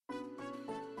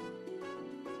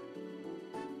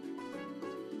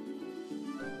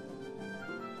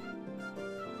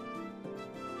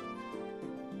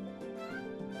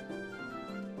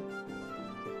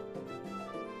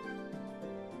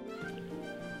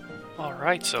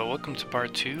Alright, so welcome to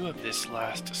part 2 of this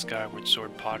last Skyward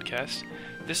Sword podcast.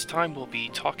 This time we'll be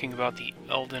talking about the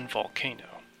Elden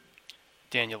Volcano.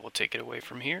 Daniel will take it away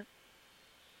from here.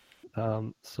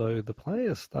 So the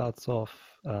player starts off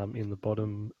in the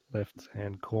bottom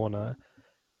left-hand corner,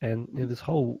 and this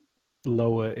whole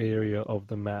lower area of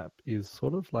the map is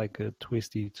sort of like a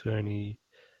twisty-turny,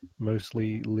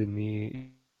 mostly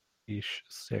linear-ish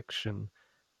section,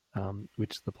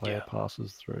 which the player Yeah.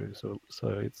 passes through. So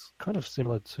it's kind of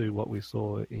similar to what we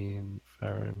saw in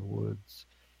Farron Woods,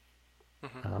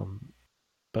 um,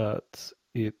 but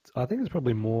I think it's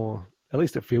probably more. At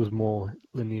least it feels more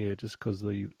linear, just because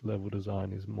the level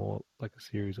design is more like a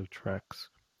series of tracks.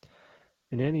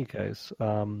 In any case,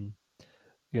 there's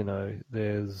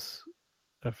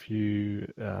a few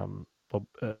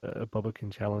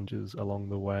Bobbkin challenges along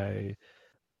the way.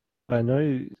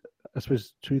 I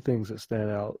suppose two things that stand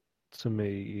out to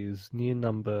me is near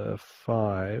number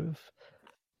 5,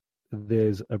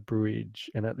 there's a bridge,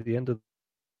 and at the end of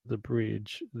the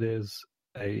bridge,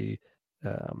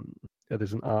 um,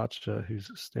 there's an archer who's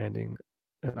standing,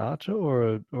 an archer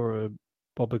or a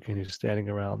Bobbkin who's standing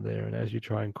around there, and as you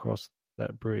try and cross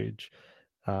that bridge,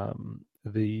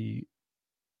 the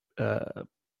uh,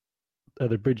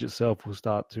 the bridge itself will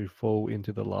start to fall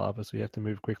into the lava, so you have to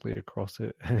move quickly across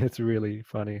it. And it's really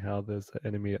funny how there's an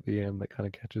enemy at the end that kind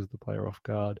of catches the player off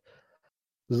guard.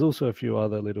 There's also a few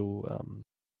other little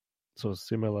sort of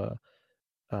similar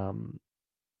um,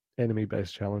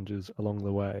 enemy-based challenges along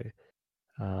the way.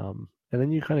 And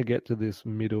then you kind of get to this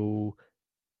middle-ish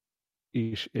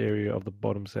area of the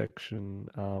bottom section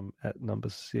at number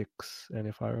 6. And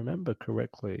if I remember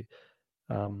correctly,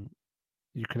 um,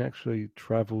 you can actually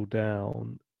travel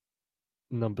down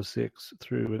number 6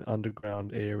 through an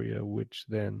underground area, which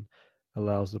then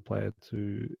allows the player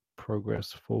to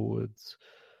progress forwards.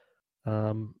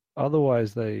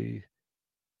 Otherwise,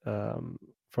 from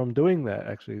doing that,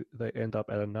 actually, they end up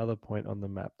at another point on the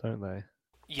map, don't they?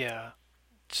 Yeah.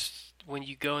 When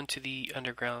you go into the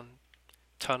underground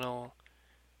tunnel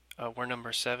where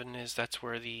number 7 is, that's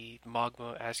where the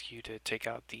Magma asks you to take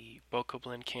out the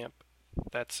Bokoblin camp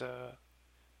that's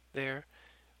there.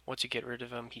 Once you get rid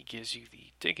of him, he gives you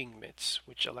the digging mitts,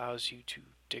 which allows you to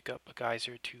dig up a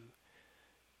geyser to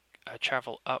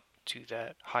travel up to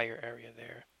that higher area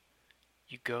there.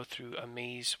 You go through a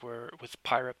maze with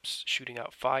Pyrops shooting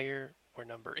out fire, where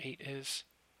number 8 is,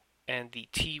 and the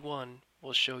T1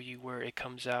 will show you where it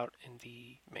comes out in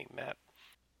the main map.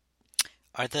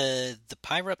 Are the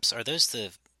Pyrops, are those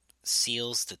the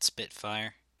seals that spit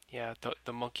fire? Yeah,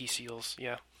 the monkey seals,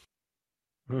 yeah.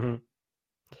 Mm-hmm.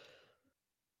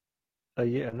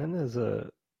 Yeah, and then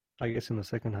I guess in the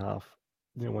second half,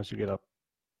 once you get up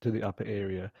to the upper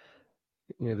area,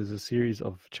 there's a series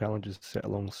of challenges set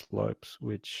along slopes,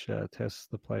 which tests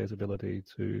the player's ability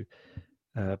to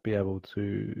be able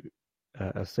to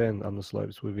ascend on the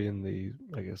slopes within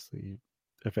I guess, the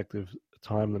effective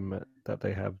time limit that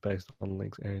they have based on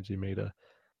Link's energy meter.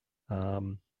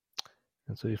 And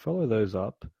so you follow those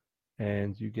up,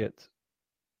 and you get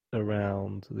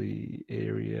around the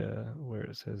area where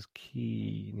it says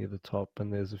key near the top,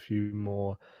 and there's a few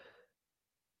more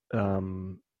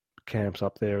camps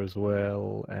up there as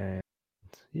well. And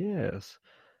yes,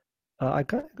 I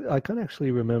can't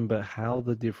actually remember how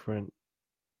the different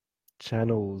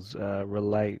channels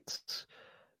relate,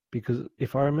 because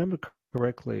if I remember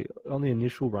correctly, on the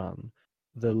initial run,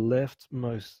 the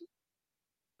leftmost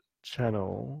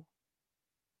channel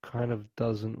kind of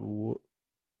doesn't.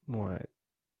 Wait.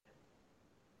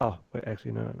 Oh, wait,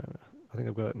 actually, no, no, no. I think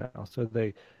I've got it now. So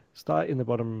they start in the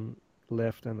bottom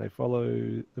left, and they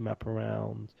follow the map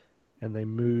around, and they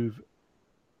move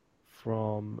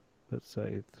from, let's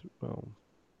say, I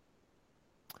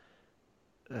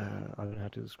don't know how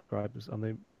to describe this. And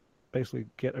they basically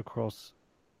get across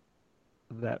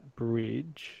that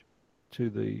bridge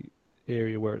to the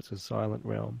area where it's a silent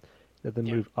realm. They then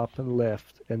Yeah. move up and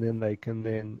left, and then they can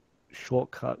then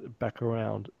shortcut back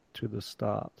around to the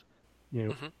start. You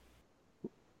know, hmm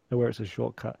where it's a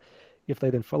shortcut. If they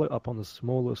then follow up on the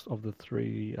smallest of the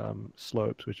 3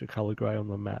 slopes, which are color gray on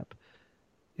the map,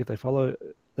 if they follow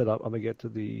that up and they get to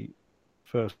the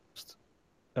first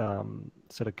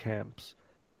set of camps,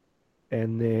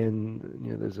 and then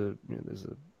there's the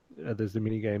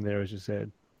mini game there, as you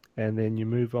said, and then you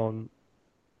move on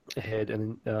ahead,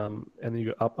 and then you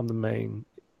go up on the main.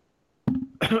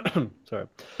 Sorry,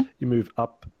 you move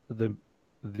up the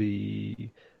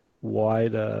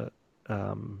wider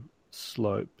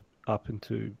slope up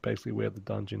into basically where the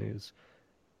dungeon is.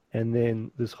 And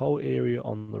then this whole area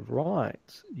on the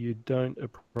right, you don't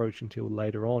approach until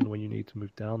later on when you need to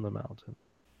move down the mountain.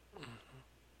 hmm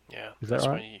Yeah, Yeah, Is that that's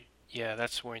right? when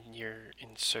that's when you're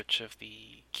in search of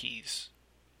the keys.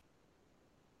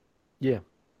 Yeah.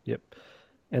 Yep.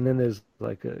 And then there's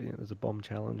like there's a bomb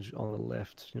challenge on the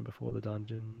left, before the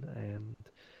dungeon, and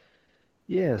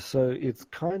yeah, so it's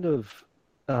kind of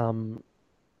um,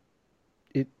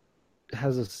 it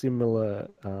has a similar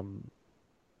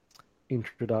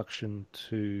introduction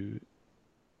to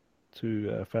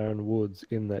Farron Woods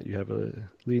in that you have a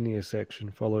linear section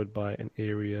followed by an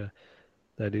area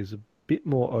that is a bit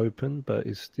more open, but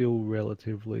is still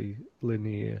relatively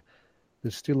linear.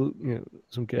 There's still,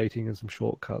 some gating and some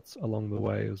shortcuts along the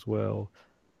way as well.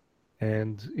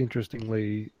 And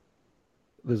interestingly,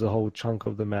 there's a whole chunk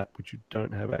of the map which you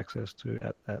don't have access to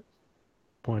at that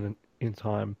point in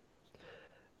time.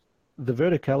 The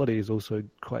verticality is also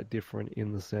quite different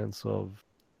in the sense of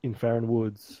in Farron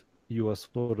Woods, you are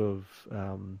sort of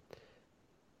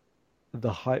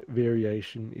the height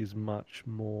variation is much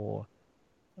more,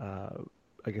 uh,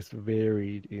 I guess,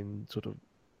 varied in sort of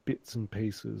bits and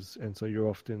pieces, and so you're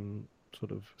often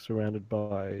sort of surrounded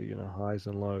by highs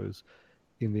and lows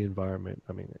in the environment.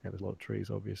 I mean, and there's a lot of trees,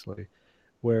 obviously.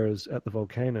 Whereas at the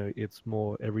volcano, it's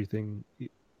more everything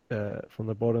from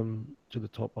the bottom to the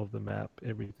top of the map.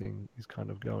 Everything is kind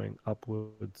of going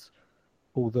upwards.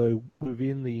 Although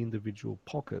within the individual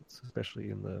pockets,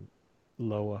 especially in the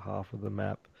lower half of the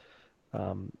map,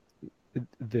 um,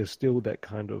 there's still that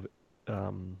kind of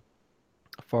um,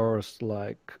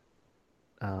 forest-like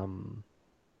um,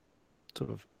 sort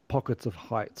of pockets of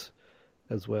height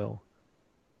as well.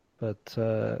 But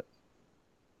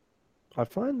I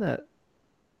find that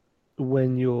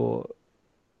when you're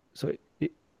so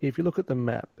if you look at the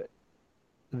map,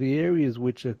 the areas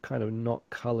which are kind of not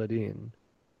colored in,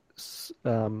 so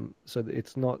that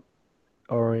it's not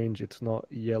orange, it's not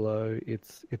yellow,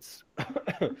 it's it's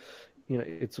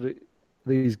sort of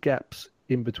these gaps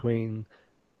in between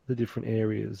the different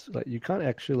areas. Like you can't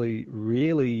actually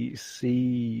really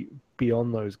see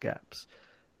beyond those gaps,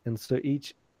 and so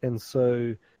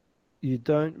you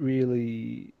don't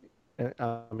really.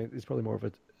 I mean, it's probably more of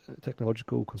a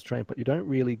technological constraint, but you don't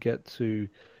really get to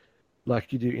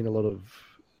like you do in a lot of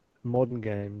modern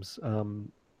games.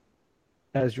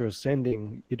 As you're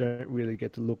ascending, you don't really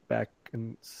get to look back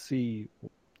and see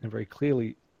and very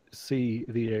clearly see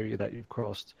the area that you've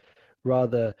crossed.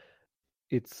 Rather,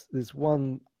 it's this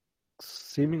one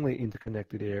seemingly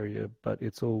interconnected area, but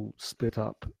it's all split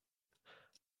up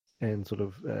and sort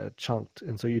of chunked,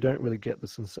 and so you don't really get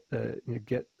you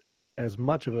get as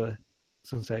much of a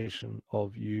sensation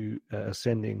of you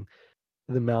ascending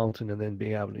the mountain and then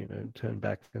being able to turn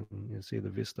back and see the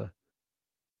vista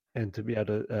and to be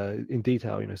able to in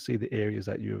detail see the areas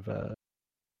uh,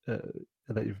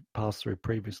 that you've passed through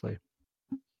previously.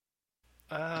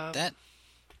 Um, That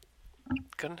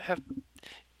gonna have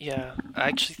yeah. I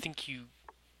actually think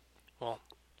well,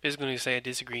 basically going to say I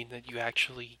disagree that you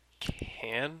actually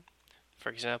can. For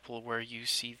example, where you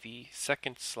see the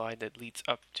second slide that leads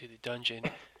up to the dungeon,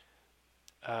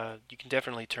 you can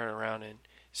definitely turn around and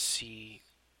see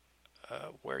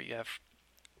where you have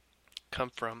come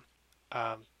from.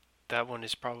 Um, that one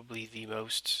is probably the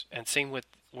most, and same with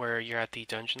where you're at the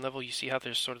dungeon level. You see how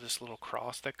there's sort of this little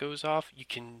cross that goes off. You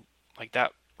can like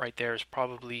that right there is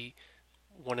probably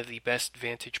one of the best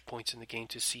vantage points in the game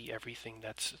to see everything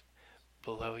that's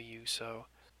below you. So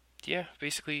yeah,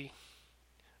 basically,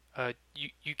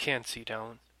 you can see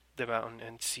down the mountain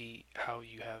and see how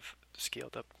you have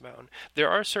scaled up the mountain. There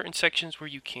are certain sections where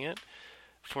you can't.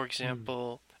 For Mm.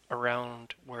 example,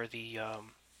 around where the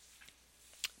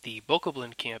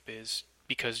Bokoblin camp is,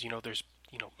 because there's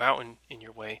mountain in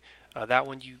your way. That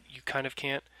one you kind of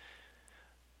can't.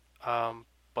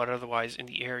 But otherwise, in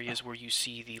the areas where you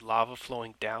see the lava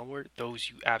flowing downward, those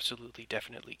you absolutely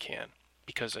definitely can,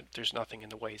 because there's nothing in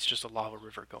the way. It's just a lava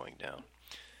river going down.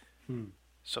 Mm.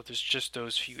 So there's just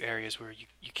those few areas where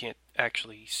you can't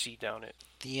actually see down it.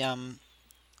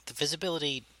 the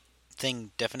visibility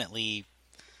thing definitely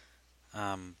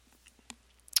um,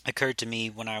 occurred to me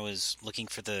when I was looking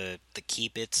for the key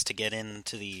bits to get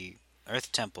into the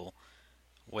Earth Temple,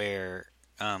 where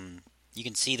you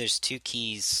can see there's two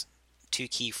key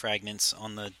fragments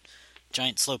on the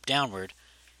giant slope downward,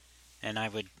 and I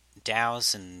would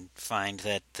douse and find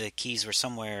that the keys were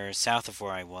somewhere south of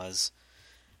where I was.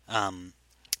 Um,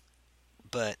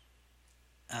 but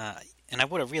and I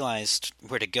would have realized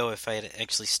where to go if I had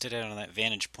actually stood out on that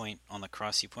vantage point on the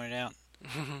cross you pointed out.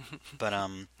 But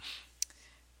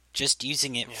just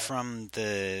using it Yeah. from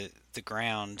the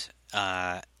ground,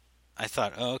 I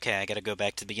thought, oh, okay, I got to go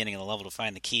back to the beginning of the level to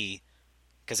find the key,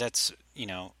 because that's in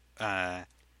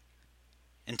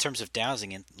terms of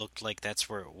dowsing, it looked like that's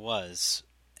where it was,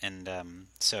 and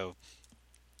so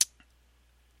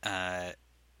uh,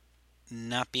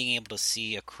 not being able to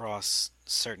see across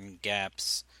certain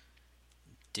gaps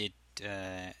did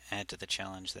add to the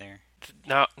challenge there.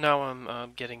 Now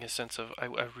I'm getting a sense of I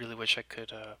really wish I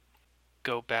could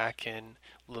go back and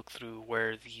look through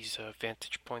where these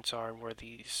vantage points are and where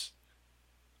these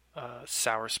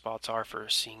sour spots are for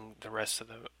seeing the rest of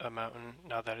the mountain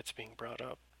now that it's being brought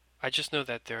up. I just know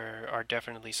that there are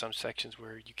definitely some sections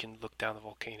where you can look down the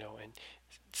volcano and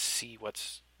see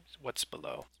what's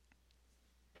below.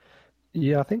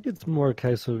 Yeah, I think it's more a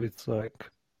case of it's like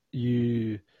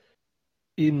you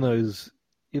in those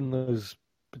in those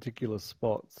particular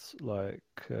spots, like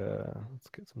let's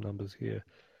get some numbers here,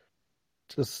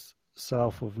 just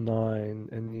south of 9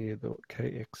 and near the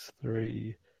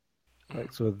KX3, like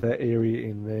Mm, so that area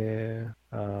in there,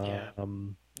 yeah,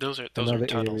 those are another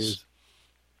tunnels. areas.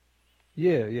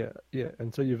 Yeah, yeah, yeah.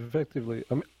 And so you've effectively,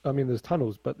 I mean, there's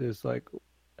tunnels, but there's like,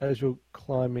 as you're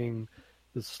climbing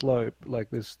the slope, like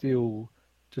there's still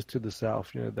just to the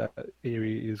south, that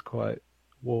area is quite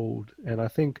walled. And I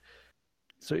think,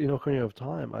 so in Ocarina of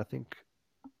Time, I think,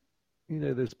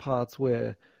 there's parts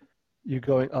where you're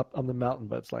going up on the mountain,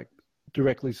 but it's like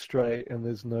directly straight and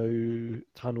there's no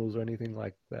tunnels or anything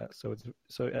like that.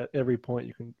 So at every point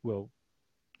you can, well,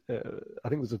 I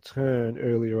think there's a turn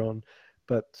earlier on,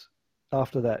 but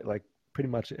after that, like pretty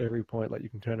much at every point, like you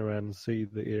can turn around and see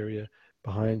the area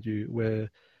behind you. Where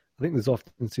I think there's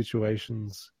often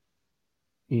situations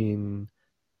in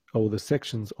or the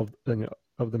sections of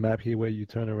the map here where you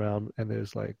turn around and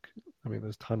there's like, I mean,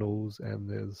 there's tunnels and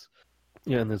there's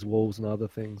walls and other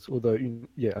things. Although,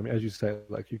 yeah, I mean, as you say,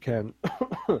 like you can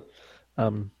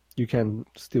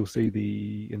still see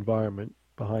the environment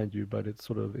behind you, but it's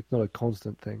not a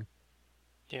constant thing.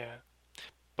 Yeah,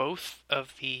 both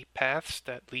of the paths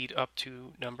that lead up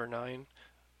to number 9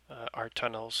 are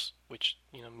tunnels, which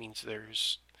means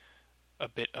there's a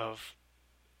bit of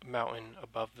mountain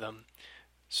above them.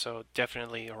 So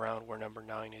definitely around where number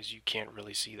 9 is, you can't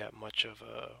really see that much of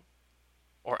a.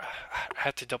 Or I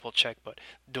had to double check, but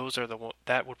those are the one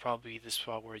that would probably be the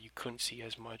spot where you couldn't see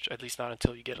as much, at least not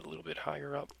until you get a little bit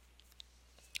higher up,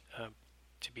 uh,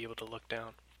 to be able to look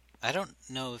down. I don't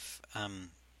know if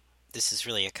this is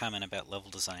really a comment about level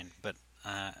design, but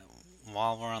uh,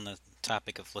 while we're on the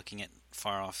topic of looking at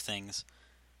far off things,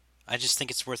 I just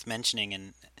think it's worth mentioning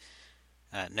and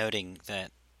noting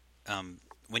that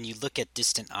when you look at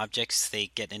distant objects, they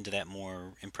get into that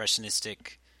more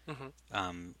impressionistic,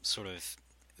 Hmm. sort of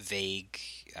vague,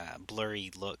 blurry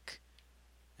look,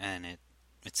 and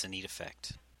it's a neat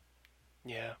effect.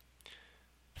 Yeah.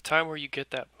 The time where you get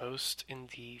that most in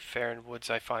the Farron Woods,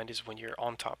 I find, is when you're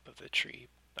on top of the tree.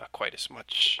 Not quite as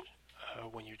much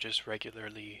when you're just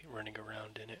regularly running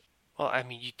around in it. Well, I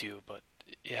mean, you do, but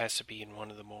it has to be in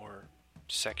one of the more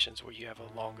sections where you have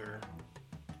a longer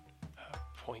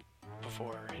point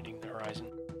before hitting the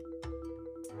horizon.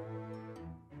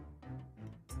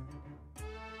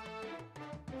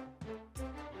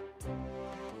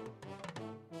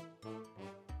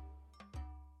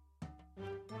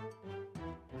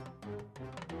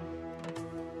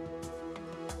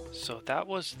 So that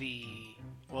was the.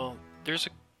 Well, there's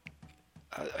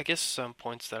I guess some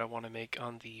points that I want to make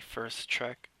on the first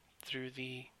trek through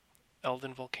the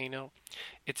Elden Volcano.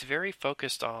 It's very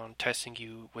focused on testing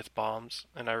you with bombs,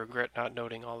 and I regret not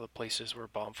noting all the places where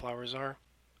bomb flowers are,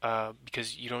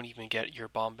 because you don't even get your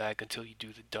bomb bag until you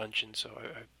do the dungeon, so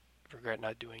I regret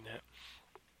not doing that.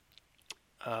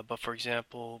 But for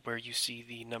example, where you see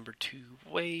the number 2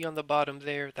 way on the bottom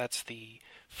there, that's the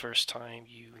first time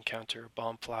you encounter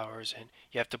bomb flowers, and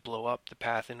you have to blow up the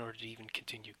path in order to even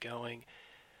continue going.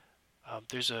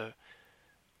 There's a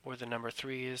where the number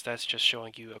 3 is, that's just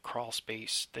showing you a crawl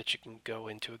space that you can go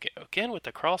into again with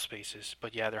the crawl spaces.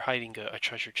 But yeah, they're hiding a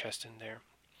treasure chest in there,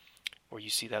 where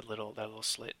you see that little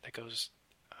slit that goes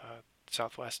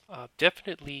southwest.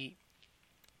 Definitely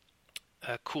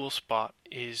a cool spot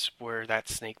is where that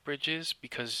snake bridge is,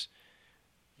 because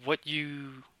what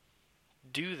you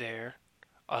do there.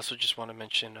 I also just want to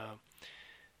mention,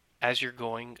 as you're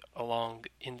going along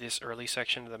in this early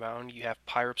section of the mountain, you have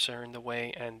pyrops that are in the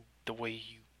way, and the way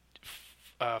you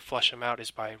flush them out is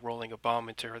by rolling a bomb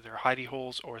into their hidey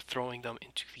holes or throwing them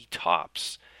into the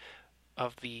tops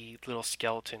of the little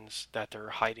skeletons that they're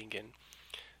hiding in.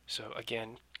 So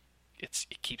again, it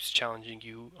keeps challenging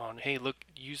you on, hey, look,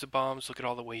 use the bombs. Look at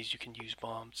all the ways you can use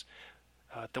bombs.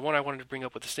 The one I wanted to bring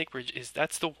up with the snake bridge is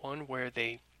that's the one where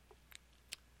they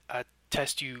uh,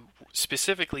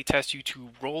 specifically test you to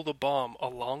roll the bomb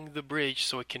along the bridge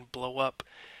so it can blow up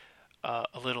a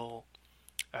little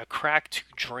a crack to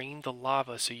drain the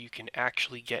lava so you can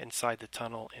actually get inside the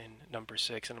tunnel in number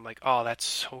 6. And I'm like, oh, that's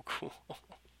so cool.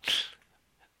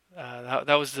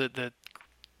 That was the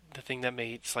thing that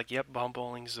made it's like, yep, bomb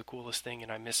bowling is the coolest thing,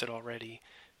 and I miss it already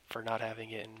for not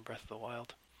having it in Breath of the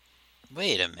Wild.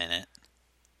 Wait a minute.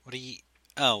 What are you...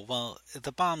 Oh, well,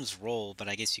 the bombs roll, but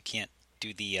I guess you can't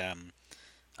do the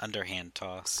underhand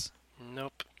toss.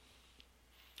 Nope.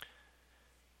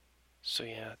 So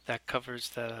yeah, that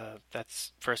covers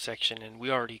that's first section, and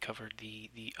we already covered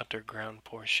the underground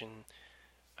portion.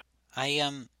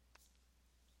 I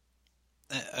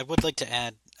would like to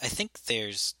add, I think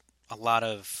there's a lot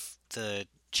of the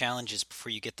challenges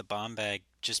before you get the bomb bag,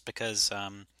 just because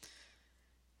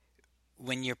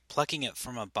when you're plucking it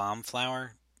from a bomb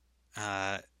flower,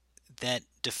 that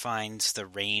defines the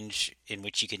range in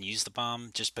which you can use the bomb,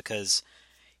 just because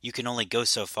you can only go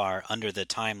so far under the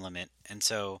time limit. And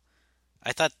so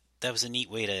I thought that was a neat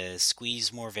way to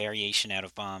squeeze more variation out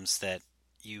of bombs that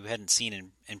you hadn't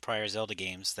seen in prior Zelda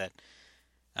games, that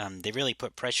they really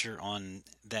put pressure on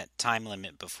that time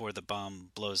limit before the bomb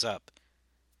blows up.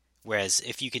 Whereas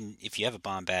if you have a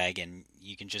bomb bag and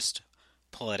you can just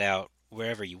pull it out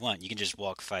wherever you want, you can just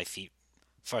walk 5 feet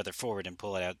farther forward and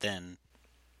pull it out then.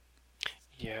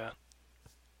 Yeah.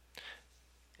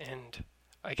 And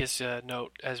I guess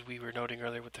note, as we were noting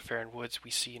earlier with the Farron Woods,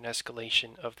 we see an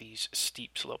escalation of these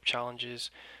steep slope challenges.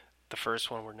 The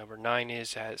first one, where number 9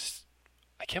 is, has...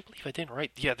 I can't believe I didn't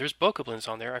write... Yeah, there's Bokoblins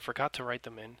on there. I forgot to write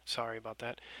them in. Sorry about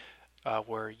that.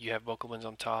 Where you have Bokoblins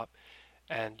on top,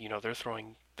 and, they're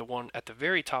throwing... The one at the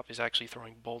very top is actually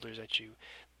throwing boulders at you.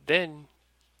 Then,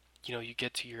 you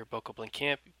get to your Bokoblin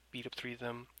camp, beat up 3 of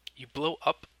them. You blow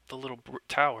up the little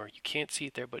tower. You can't see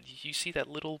it there, but you see that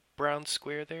little brown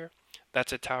square there?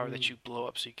 That's a tower that you blow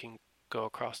up so you can go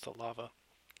across the lava.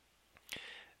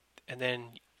 And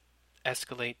then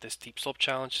escalate the steep slope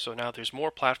challenge. So now there's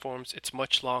more platforms, it's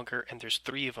much longer, and there's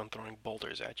 3 of them throwing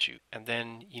boulders at you. And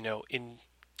then, in,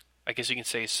 I guess you can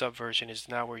say, subversion is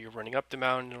now where you're running up the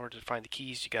mountain. In order to find the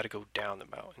keys, you got to go down the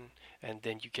mountain. And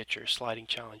then you get your sliding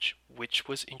challenge, which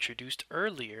was introduced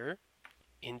earlier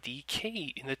in the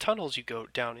cave, in the tunnels you go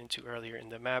down into earlier in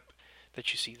the map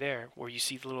that you see there, where you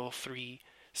see the little 3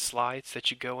 slides that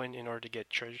you go in order to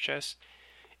get treasure chests.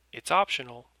 It's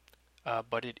optional,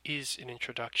 but it is an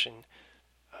introduction,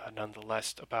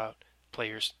 nonetheless, about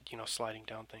players, sliding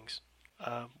down things.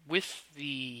 With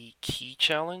the key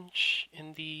challenge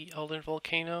in the Elden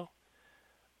Volcano,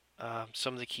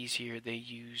 some of the keys here, they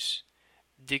use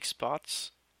dig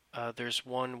spots. There's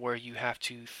one where you have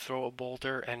to throw a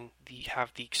boulder and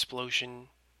have the explosion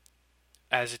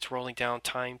as it's rolling down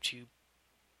time to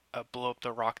blow up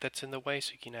the rock that's in the way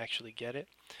so you can actually get it.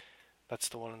 That's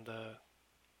the one in the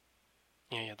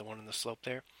the one in the slope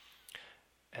there.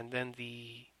 And then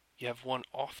you have one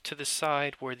off to the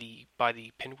side by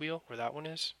the pinwheel where that one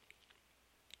is.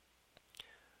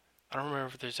 I don't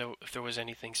remember if there was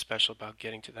anything special about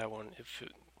getting to that one. I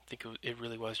think it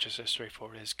really was just as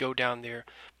straightforward as go down there,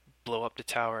 blow up the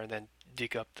tower, and then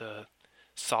dig up the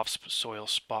soft soil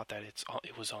spot that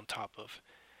it was on top of.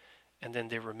 And then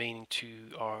the remaining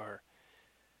 2 are...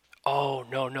 Oh,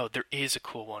 no, there is a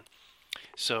cool one.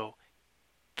 So,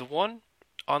 the one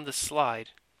on the slide,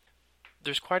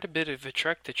 there's quite a bit of a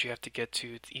trek that you have to get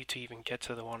to even get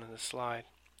to the one on the slide.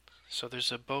 So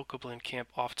there's a Bokoblin camp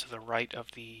off to the right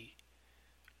of the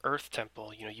Earth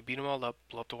Temple. You beat them all up,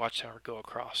 blow up the watchtower, go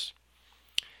across.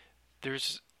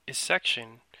 There's a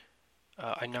section,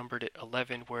 I numbered it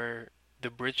 11, where the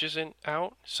bridge isn't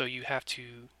out, so you have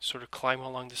to sort of climb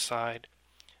along the side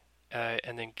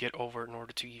and then get over in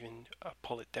order to even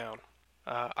pull it down.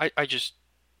 I just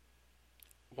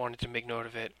wanted to make note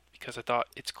of it because I thought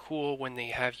it's cool when they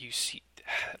have you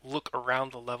look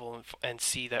around the level and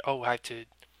see that, oh, I have to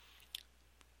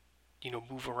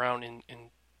move around in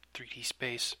 3D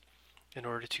space in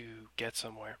order to get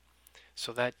somewhere.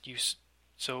 So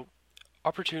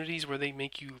opportunities where they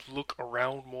make you look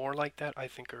around more like that, I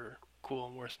think are cool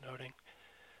and worth noting.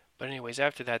 But anyways,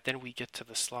 after that, then we get to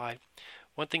the slide.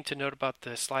 One thing to note about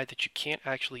the slide that you can't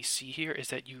actually see here is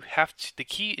that the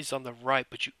key is on the right,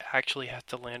 but you actually have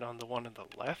to land on the one on the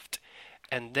left,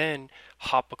 and then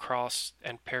hop across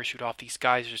and parachute off these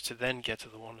geysers to then get to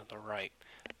the one on the right.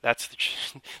 That's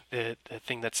the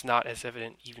thing that's not as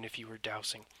evident even if you were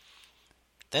dousing.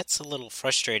 That's a little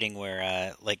frustrating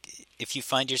where, if you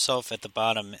find yourself at the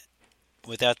bottom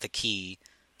without the key,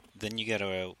 then you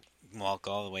gotta walk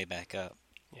all the way back up.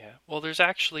 Yeah, well, there's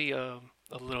actually a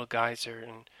little geyser,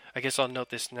 and I guess I'll note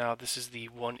this now. This is the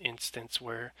one instance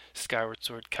where Skyward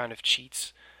Sword kind of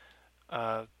cheats.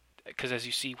 Because as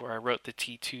you see where I wrote the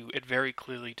T2, it very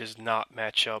clearly does not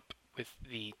match up with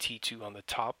the T2 on the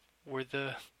top where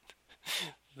the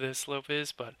the slope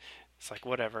is, but it's like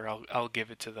whatever. I'll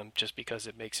give it to them just because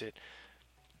it makes it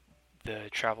the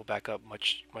travel back up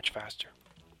much faster.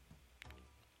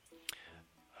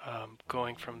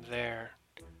 Going from there,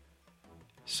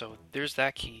 so there's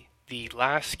that key. The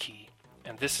last key,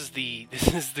 and this is the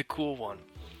cool one,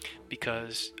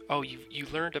 because you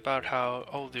learned about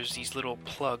how there's these little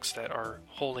plugs that are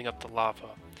holding up the lava,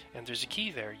 and there's a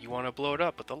key there. You want to blow it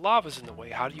up, but the lava's in the way.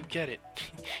 How do you get it?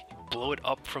 You blow it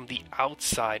up from the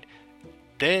outside,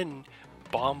 then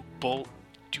bomb bolt,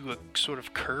 do a sort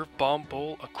of curved bomb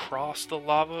bolt across the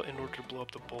lava in order to blow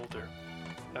up the boulder.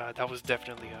 That was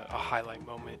definitely a highlight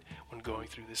moment when going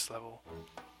through this level.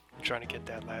 I'm trying to get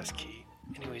that last key.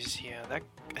 Anyways, yeah,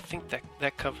 I think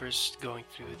that covers going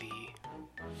through the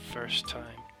first time.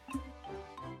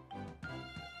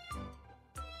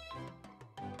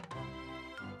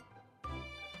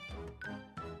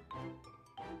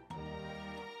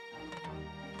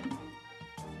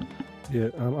 Yeah,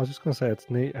 I was just gonna say it's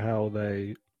neat how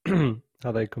they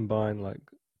how they combine like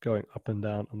going up and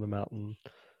down on the mountain,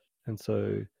 and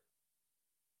so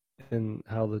in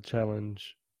how the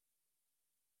challenge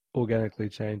organically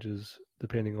changes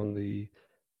depending on the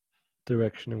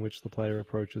direction in which the player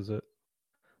approaches it.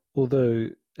 Although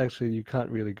actually you can't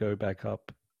really go back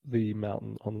up the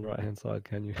mountain on the right hand side,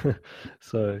 can you?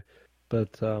 So,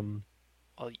 but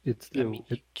Well, it's I still mean,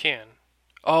 you can.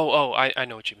 I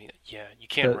know what you mean. Yeah, you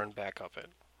can't but run back up it.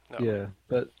 No. yeah,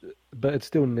 but it's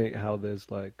still neat how there's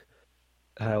like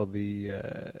how the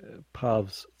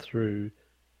paths through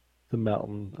the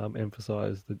mountain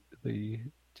emphasize the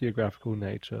geographical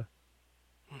nature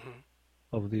hmm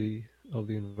of the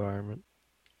environment.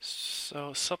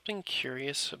 So, something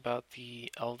curious about the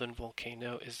Elden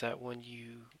Volcano is that when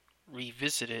you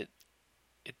revisit it,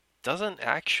 it doesn't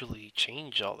actually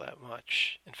change all that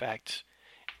much. In fact,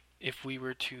 if we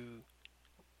were to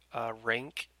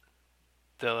rank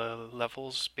the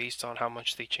levels based on how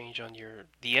much they change on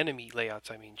the enemy layouts,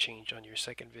 I mean, change on your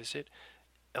second visit,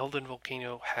 Elden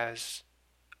Volcano has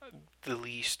the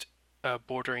least,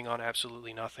 bordering on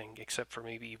absolutely nothing, except for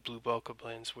maybe blue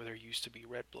bokoblins where there used to be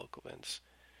red bokoblins.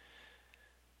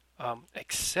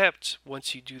 Except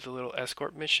once you do the little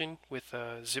escort mission with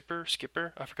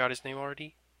Skipper, I forgot his name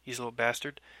already. He's a little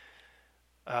bastard.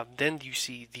 Then you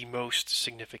see the most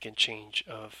significant change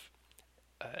of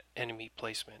enemy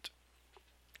placement,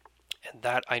 and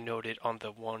that I noted on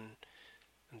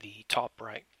the top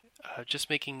right. Just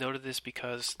making note of this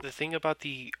because the thing about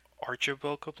the Archer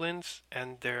Bokoblins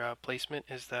and their placement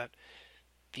is that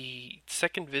the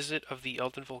second visit of the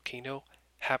Elden Volcano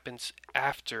happens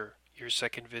after your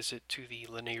second visit to the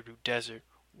Lanayru Desert,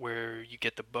 where you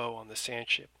get the bow on the sand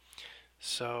ship.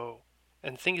 So,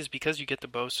 and the thing is, because you get the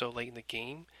bow so late in the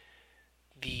game,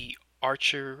 the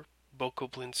Archer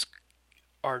Bokoblins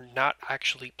are not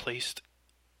actually placed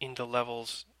in the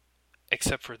levels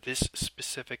except for this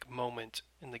specific moment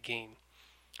in the game.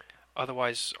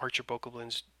 Otherwise, Archer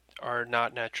Bokoblins are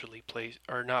not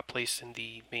placed in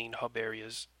the main hub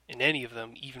areas in any of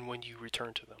them, even when you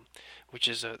return to them, which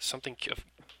is something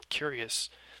curious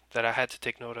that I had to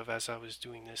take note of as I was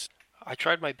doing this. I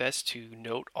tried my best to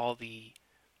note all the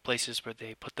places where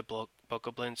they put the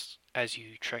bokoblins as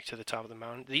you trek to the top of the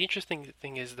mountain. The interesting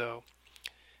thing is, though,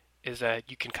 is that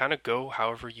you can kind of go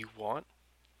however you want.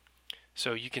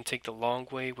 So you can take the long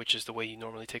way, which is the way you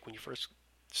normally take when you first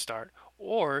start,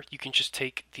 or you can just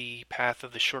take the path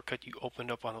of the shortcut you opened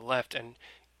up on the left and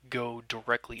go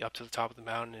directly up to the top of the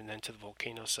mountain and then to the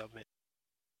volcano summit.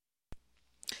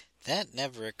 That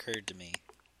never occurred to me.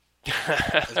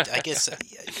 I guess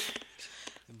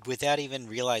without even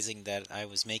realizing that I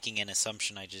was making an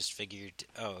assumption, I just figured,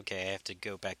 oh, okay, I have to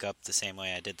go back up the same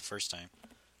way I did the first time.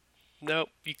 Nope,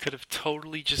 you could have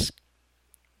totally just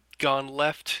gone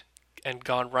left and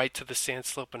gone right to the sand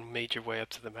slope and made your way up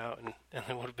to the mountain, and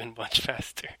it would have been much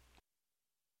faster.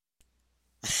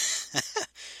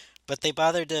 But they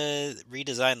bothered to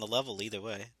redesign the level either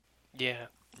way. Yeah.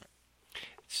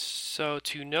 So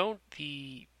to note it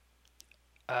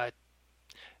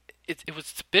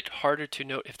was a bit harder to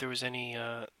note if there was any.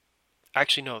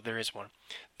 Actually, no, there is one.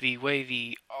 The way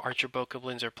the Archer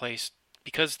Bokoblins are placed,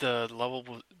 because the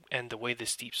level and the way the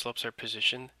steep slopes are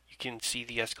positioned, you can see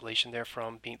the escalation there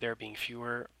from there being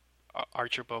fewer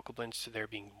Archer Bokoblins to there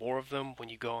being more of them when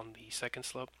you go on the second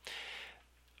slope.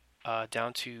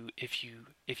 Down to if you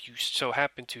so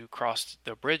happen to cross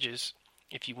the bridges,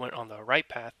 if you went on the right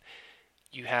path,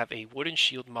 you have a wooden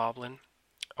shield moblin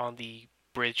on the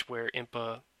bridge where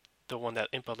the one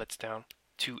that Impa lets down,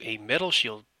 to a metal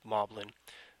shield moblin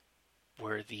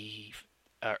where the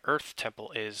Earth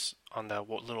Temple is on the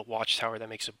little watchtower that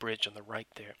makes a bridge on the right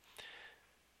there.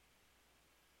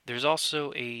 There's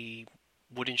also a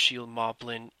wooden shield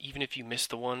moblin. Even if you miss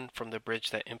the one from the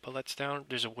bridge that Impa lets down,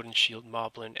 there's a wooden shield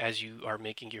moblin as you are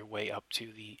making your way up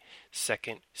to the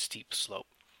second steep slope.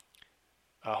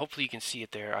 Hopefully you can see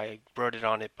it there. I wrote it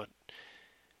on it, but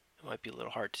it might be a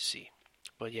little hard to see.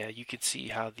 But yeah, you can see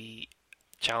how the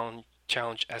challenge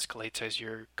escalates as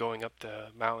you're going up the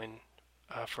mountain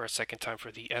for a second time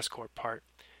for the escort part,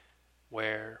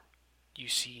 where you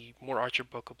see more Archer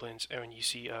Bokoblins and you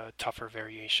see a tougher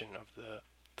variation of the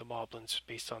Moblins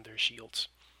based on their shields.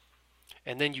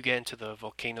 And then you get into the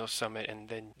Volcano Summit, and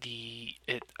then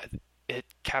it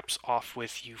caps off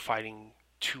with you fighting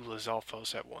 2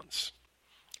 Lizalfos at once.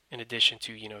 In addition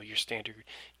to, your standard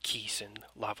Keese and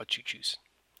Lava Choo-Choos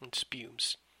and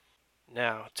Spumes.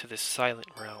 Now to the Silent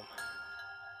Realm.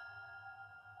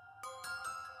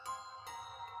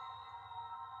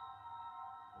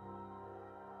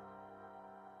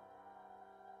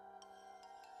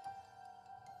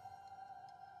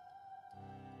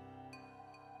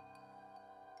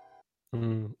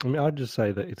 I mean, I'd just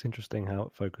say that it's interesting how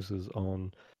it focuses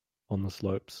on the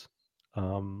slopes,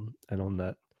 and on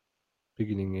that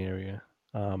beginning area.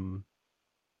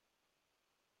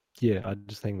 Yeah, I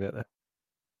just think that had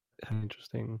an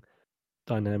interesting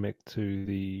dynamic to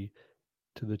the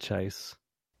chase.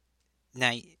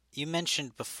 Now, you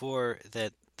mentioned before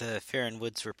that the Farron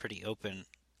Woods were pretty open,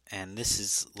 and this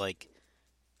is like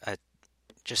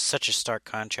just such a stark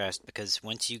contrast, because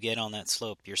once you get on that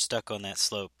slope, you're stuck on that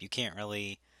slope. You can't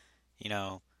really,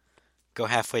 go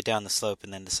halfway down the slope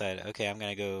and then decide, okay, I'm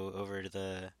gonna go over to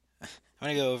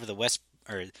the west,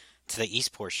 or to the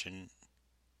east portion.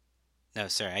 No,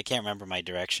 sorry, I can't remember my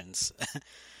directions.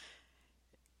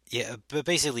 Yeah, but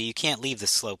basically, you can't leave the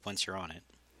slope once you're on it.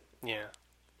 Yeah.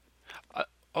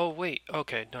 Oh, wait.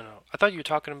 Okay, no. I thought you were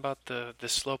talking about the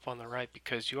slope on the right,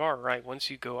 because you are right. Once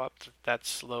you go up that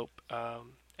slope,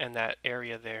 and that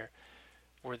area there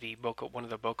where one of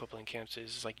the Bokoblin camps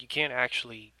is, like, you can't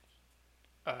actually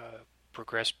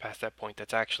progress past that point.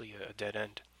 That's actually a dead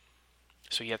end.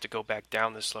 So you have to go back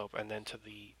down the slope and then to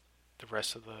the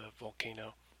rest of the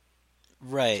volcano.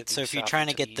 Right. So if you're trying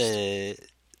to get the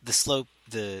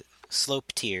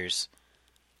slope tiers,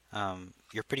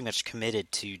 you're pretty much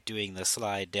committed to doing the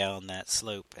slide down that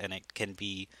slope, and it can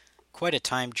be quite a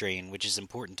time drain, which is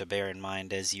important to bear in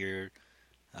mind as your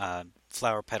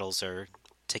flower petals are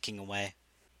ticking away.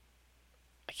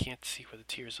 I can't see where the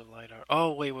tiers of light are.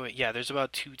 Oh, wait. Yeah, there's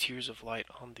about 2 tiers of light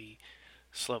on the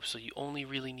slope, so you only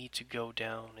really need to go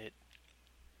down it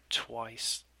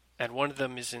twice. And one of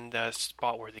them is in the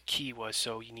spot where the key was,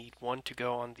 so you need one to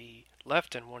go on the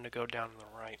left and one to go down on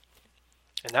the right.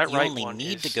 And that you right only one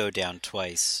need to go down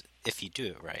twice if you do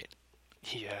it right.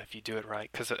 Yeah, if you do it right.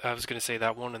 Because I was going to say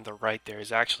that one on the right there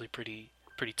is actually pretty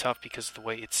tough because of the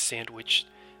way it's sandwiched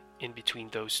in between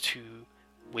those 2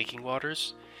 waking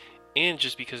waters. And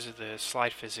just because of the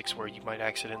slide physics where you might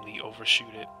accidentally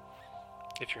overshoot it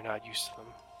if you're not used to them.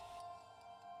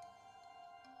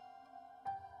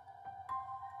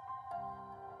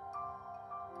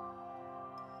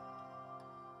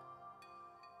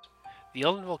 The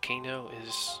Elden Volcano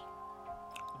is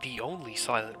the only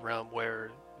Silent Realm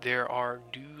where there are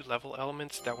new level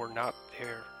elements that were not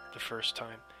there the first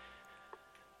time.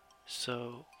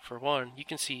 So, for one, you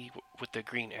can see with the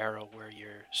green arrow where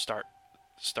your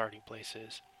starting place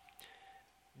is.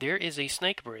 There is a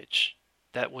snake bridge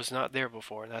that was not there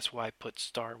before, and that's why I put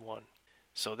star 1.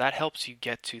 So that helps you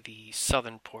get to the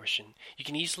southern portion. You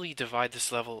can easily divide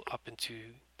this level up into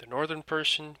the northern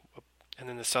portion and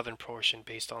then the southern portion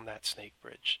based on that snake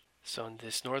bridge. So in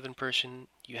this northern portion,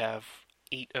 you have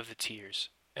 8 of the tiers,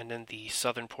 and then the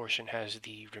southern portion has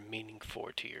the remaining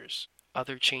 4 tiers.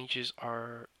 Other changes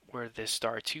are where the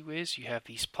star 2 is. You have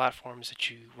these platforms that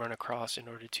you run across in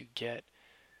order to get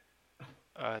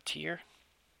a tier.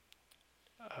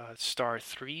 Star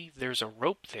 3, there's a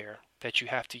rope there that you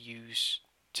have to use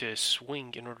to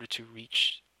swing in order to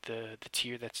reach the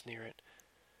tier that's near it.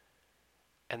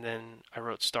 And then I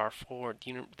wrote star 4,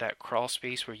 that crawl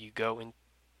space where you go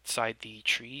inside the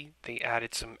tree. They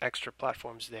added some extra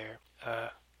platforms there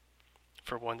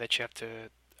for one that you have to,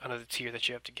 another tier that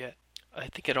you have to get. I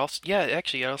think it also,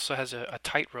 it also has a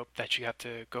tightrope that you have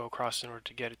to go across in order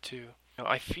to get it too.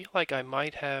 I feel like I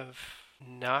might have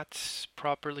not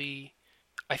properly,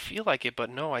 I feel like it, but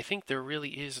no, I think there really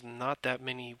is not that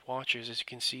many watchers. As you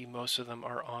can see, most of them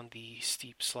are on the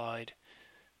steep slide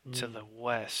to the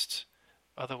west.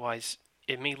 Otherwise,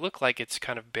 it may look like it's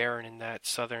kind of barren in that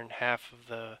southern half of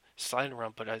the Silent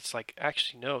Realm, but it's like,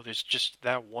 actually no, there's just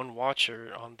that one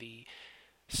watcher on the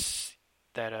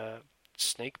that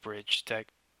snake bridge that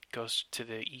goes to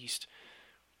the east,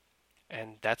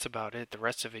 and that's about it. The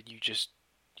rest of it you just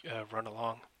run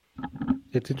along.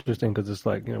 It's interesting because it's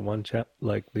like, one chat,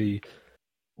 like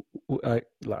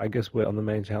I guess we're on the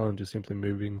main challenge is simply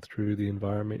moving through the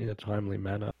environment in a timely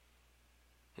manner.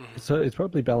 Hmm. So it's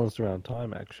probably balanced around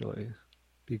time actually,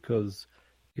 because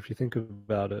if you think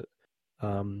about it,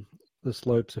 um, the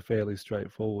slopes are fairly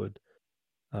straightforward,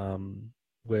 um,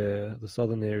 where the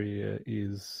southern area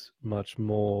is much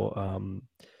more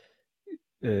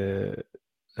uh,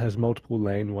 has multiple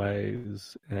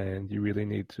laneways, and you really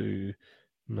need to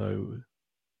know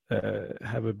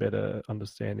have a better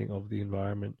understanding of the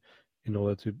environment in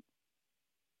order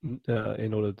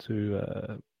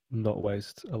to not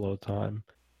waste a lot of time.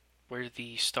 Where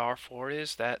the star 4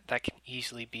 is, that can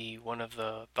easily be one of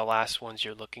the last ones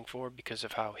you're looking for because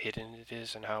of how hidden it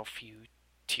is and how few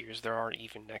tiers there are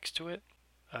even next to it,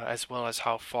 as well as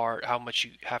how much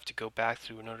you have to go back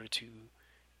through in order to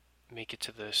make it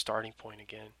to the starting point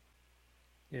again.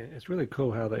 Yeah, it's really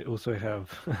cool how they also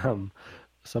have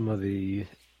some of the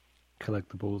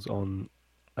collectibles on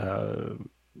uh,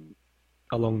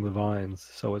 along the vines.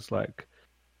 So it's like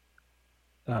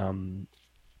um,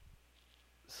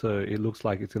 so it looks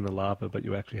like it's in the lava, but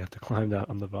you actually have to climb down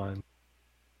on the vine.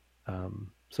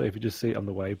 So if you just see it on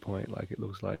the waypoint, like it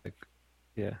looks like,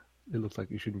 yeah, it looks like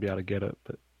you shouldn't be able to get it,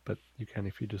 but you can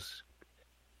if you just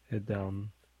head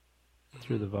down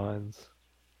through Hmm. the vines.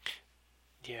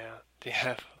 Yeah,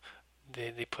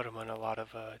 they put them in a lot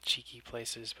of cheeky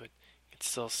places, but you can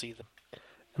still see them.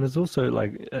 And there's also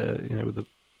like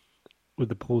with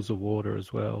the pools of water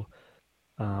as well.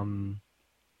 Um,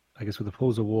 I guess with the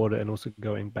pools of water and also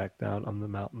going back down on the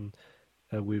mountain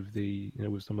with the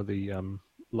with some of the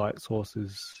light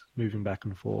sources moving back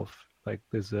and forth. Like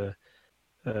there's a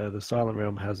the Silent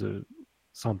Realm has a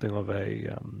something of a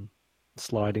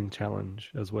sliding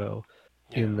challenge as well,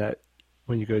 Yeah. in that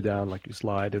when you go down, like you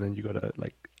slide and then you got to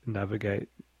like navigate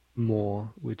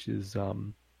more, which is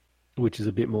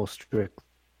a bit more strict.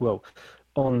 Well,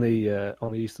 on the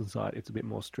eastern side, it's a bit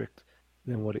more strict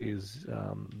than what it is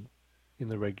in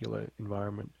the regular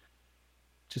environment,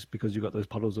 just because you've got those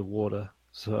puddles of water.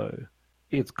 So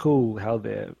it's cool how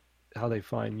they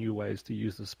find new ways to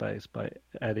use the space by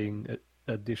adding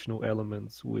additional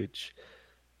elements which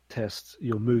test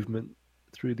your movement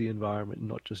through the environment,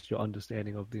 not just your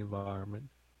understanding of the environment.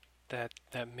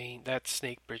 That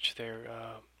snake bridge there,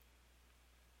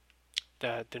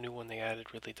 that the new one they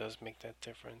added really does make that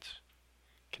difference.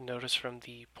 You can notice from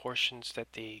the portions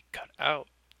that they cut out,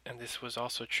 and this was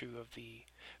also true of the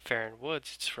Farron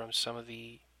Woods. It's from some of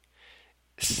the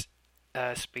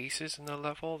spaces in the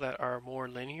level that are more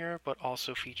linear, but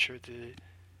also feature the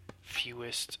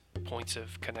fewest points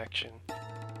of connection.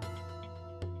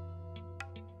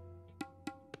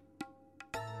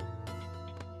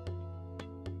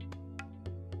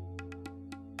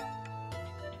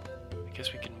 I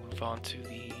guess we can move on to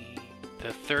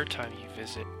the third time you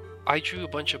visit. I drew a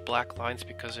bunch of black lines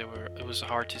because it was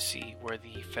hard to see where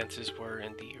the fences were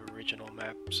in the original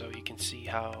map, so you can see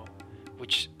how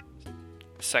which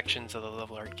sections of the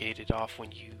level are gated off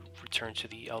when you return to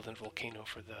the Elden Volcano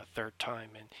for the third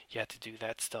time, and you have to do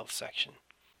that stealth section.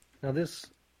 Now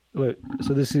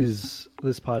so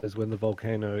this part is when the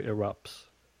volcano erupts,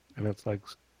 and it's like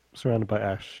surrounded by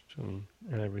ash and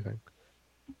everything.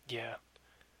 Yeah,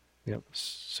 Yep.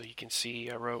 so you can see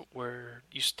I wrote where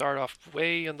you start off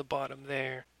way on the bottom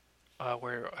there,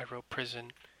 where I wrote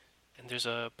prison, and there's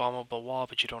a bombable wall,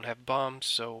 but you don't have bombs,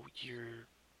 so you're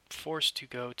forced to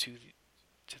go to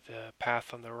the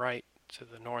path on the right, to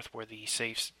the north, where the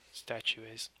safe statue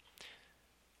is.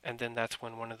 And then that's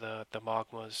when one of the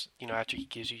magmas, after he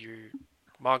gives you your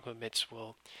magma mitts,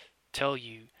 will tell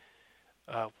you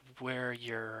uh, where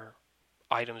your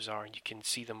items are, and you can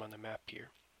see them on the map here.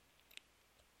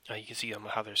 You can see them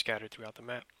how they're scattered throughout the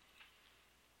map.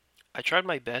 I tried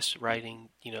my best writing,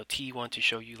 T1 to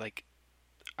show you like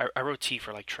I wrote T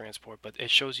for like transport, but it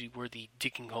shows you where the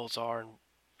digging holes are and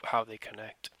how they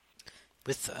connect.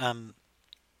 With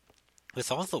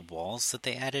with all the walls that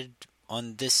they added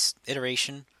on this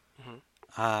iteration, Hmm.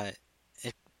 uh,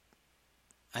 it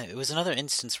it was another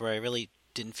instance where I really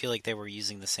didn't feel like they were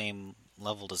using the same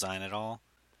level design at all.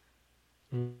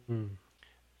 Mm-hmm.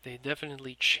 They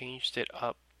definitely changed it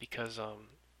up because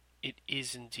it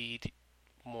is indeed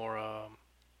more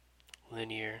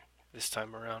linear this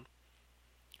time around.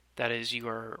 That is, you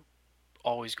are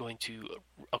always going to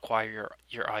acquire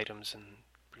your items in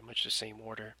pretty much the same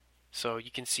order. So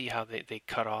you can see how they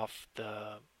cut off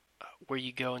the where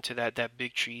you go into that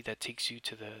big tree that takes you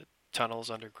to the tunnels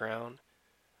underground.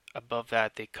 above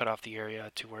that, they cut off the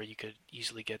area to where you could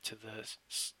easily get to the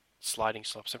sliding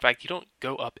slopes. In fact, you don't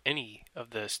go up any of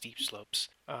the steep slopes.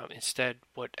 Instead,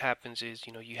 what happens is,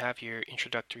 you have your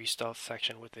introductory stealth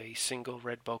section with a single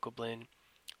red bokoblin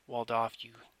walled off.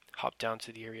 You hop down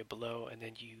to the area below, and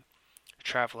then you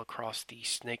travel across the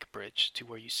snake bridge to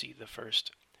where you see the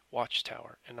first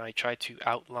watchtower. And I tried to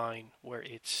outline where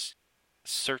its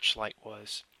searchlight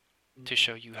was to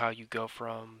show you how you go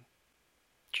from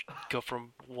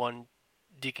one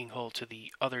digging hole to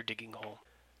the other digging hole.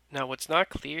 Now, what's not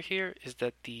clear here is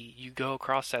that you go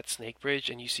across that snake bridge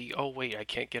and you see, oh wait, I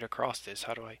can't get across this.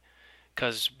 How do I?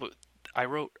 Because I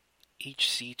wrote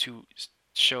HC to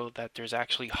show that there's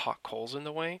actually hot coals in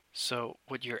the way. So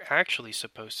what you're actually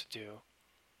supposed to do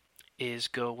is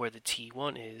go where the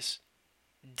T1 is,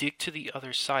 dig to the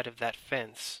other side of that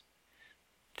fence,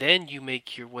 then you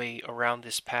make your way around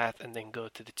this path and then go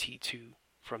to the T2.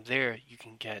 From there, you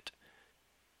can get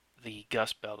the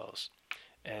gust bellows.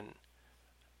 And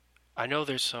I know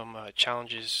there's some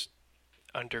challenges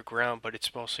underground, but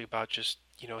it's mostly about just,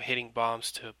 hitting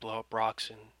bombs to blow up rocks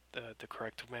in the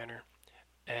correct manner.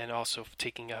 And also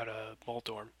taking out a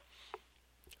Moldorm.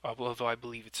 Although I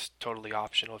believe it's totally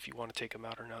optional if you want to take them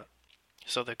out or not.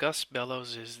 So the gust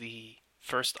bellows is the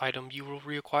first item you will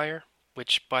reacquire,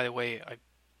 which, by the way,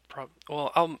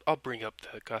 I'll bring up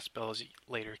the gust bellows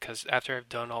later, because after I've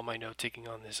done all my note taking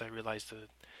on this, I realized the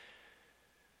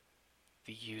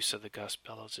use of the gust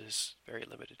bellows is very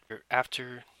limited. After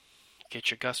you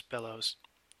get your gust bellows,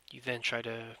 you then try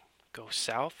to go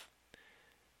south,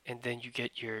 and then you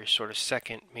get your sort of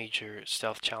second major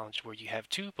stealth challenge where you have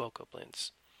two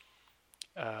bokoblins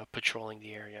patrolling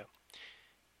the area.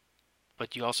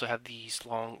 But you also have these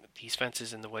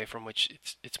fences in the way from which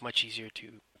it's much easier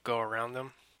to go around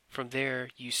them. From there,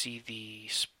 you see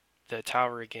the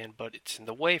tower again, but it's in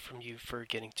the way from you for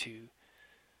getting to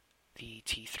the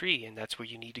T3, and that's where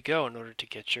you need to go in order to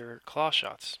get your claw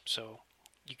shots. So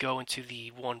you go into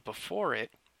the one before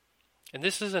it, and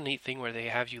this is a neat thing where they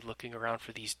have you looking around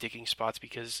for these digging spots,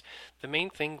 because the main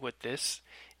thing with this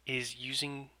is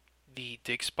using the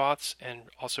dig spots and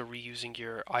also reusing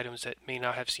your items that may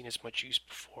not have seen as much use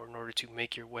before in order to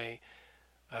make your way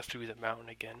through the mountain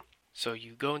again. So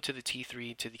you go into the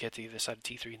T3 to get to the other side of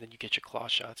T3, and then you get your claw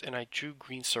shots. And I drew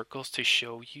green circles to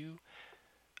show you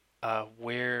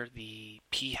where the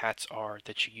P-hats are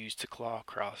that you use to claw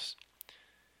across.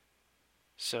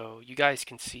 So you guys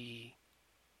can see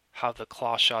how the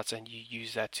claw shots, and you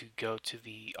use that to go to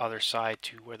the other side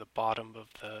to where the bottom of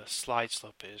the slide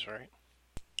slope is, right?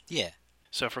 Yeah.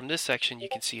 So from this section, you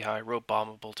can see how I wrote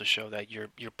bombable to show that you're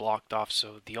blocked off.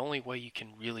 So the only way you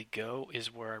can really go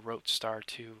is where I wrote star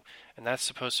 2, and that's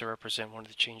supposed to represent one of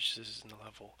the changes in the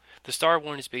level. The star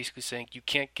 1 is basically saying you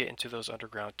can't get into those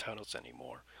underground tunnels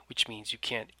anymore, which means you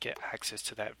can't get access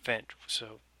to that vent.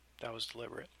 So that was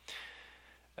deliberate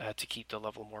to keep the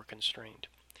level more constrained.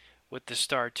 With the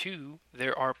star 2,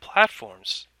 there are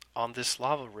platforms on this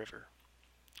lava river.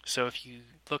 So if you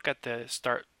look at the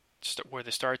where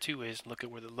the star 2 is, and look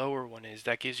at where the lower one is,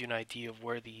 that gives you an idea of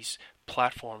where these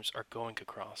platforms are going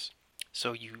across.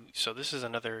 So this is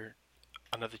another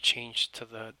change to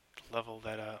the level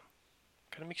that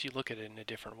kind of makes you look at it in a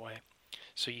different way.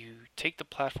 So you take the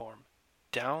platform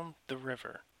down the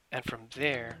river, and from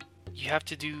there you have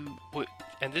to do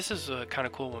and this is a kind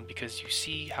of cool one, because you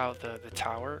see how the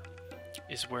tower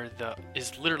is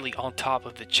is literally on top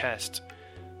of the chest,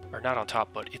 or not on top,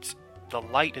 but the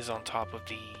light is on top of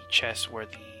the chest where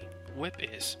the whip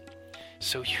is.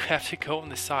 So you have to go on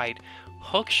the side,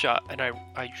 hook shot, and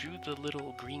I drew the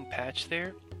little green patch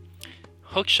there,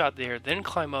 hook shot there, then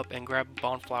climb up and grab a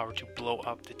bonflower to blow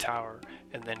up the tower,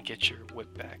 and then get your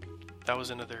whip back. That was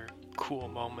another cool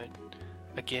moment.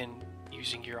 Again,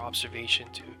 using your observation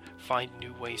to find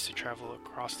new ways to travel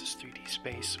across this 3D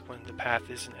space when the path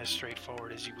isn't as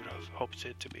straightforward as you would have hoped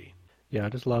it to be. Yeah, I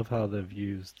just love how they've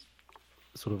used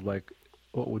sort of like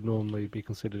what would normally be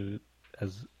considered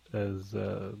as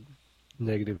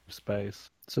negative space.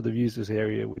 So they've used this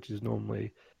area which is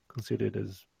normally considered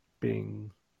as being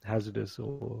hazardous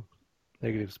or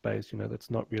negative space,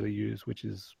 that's not really used, which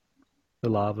is the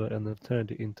lava, and they've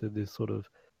turned it into this sort of,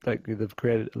 like, they've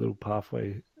created a little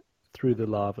pathway through the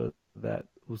lava that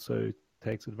also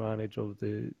takes advantage of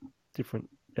the different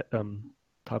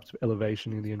types of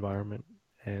elevation in the environment.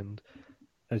 And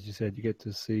as you said, you get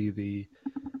to see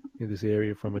this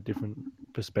area from a different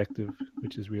perspective,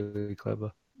 which is really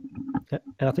clever.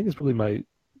 And I think it's probably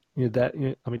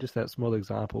just that small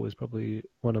example is probably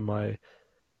one of my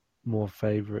more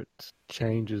favorite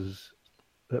changes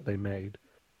that they made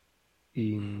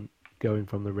in going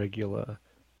from the regular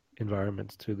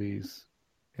environments to these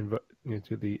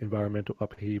to the environmental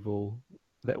upheaval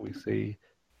that we see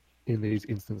in these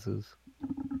instances.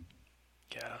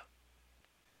 Yeah.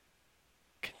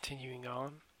 Continuing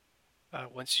on,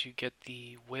 once you get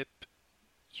the whip,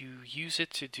 you use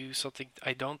it to do something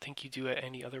I don't think you do at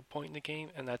any other point in the game,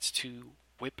 and that's to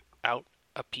whip out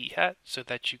a P-hat so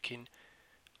that you can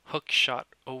hook shot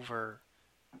over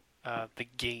the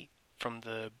gate from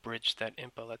the bridge that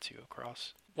Impa lets you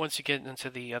across. Once you get into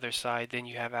the other side, then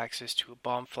you have access to a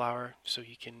bomb flower, so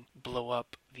you can blow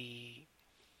up the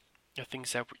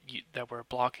things that were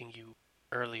blocking you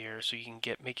earlier, so you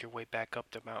can make your way back up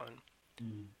the mountain.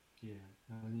 Yeah,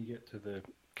 and then you get to the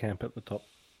camp at the top.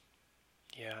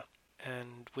 Yeah,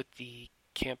 and with the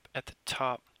camp at the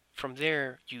top, from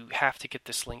there you have to get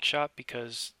the slingshot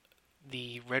because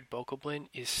the red bokoblin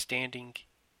is standing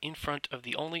in front of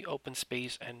the only open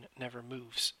space and never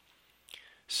moves.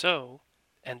 So,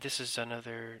 and this is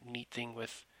another neat thing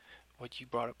with what you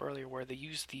brought up earlier, where they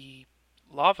use the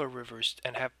lava rivers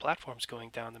and have platforms going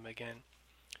down them again.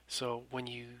 So when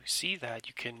you see that,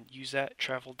 you can use that,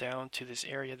 travel down to this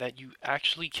area that you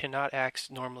actually cannot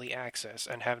normally access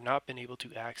and have not been able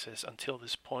to access until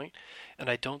this point. And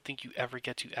I don't think you ever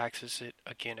get to access it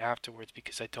again afterwards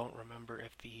because I don't remember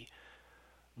if the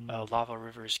lava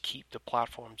rivers keep the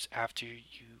platforms after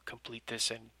you complete this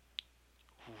and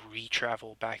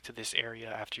re-travel back to this area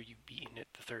after you've beaten it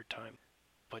the third time.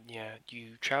 But yeah,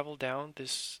 you travel down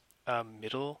this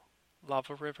middle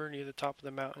lava river near the top of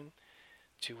the mountain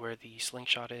to where the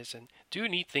slingshot is, and do a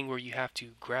neat thing where you have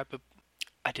to grab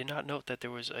I did not note that there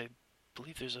was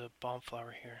believe there's a bomb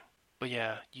flower here. But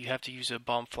yeah, you have to use a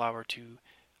bomb flower to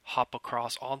hop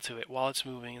across onto it while it's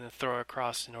moving and then throw it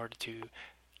across in order to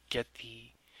get the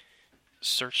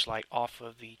searchlight off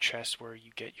of the chest where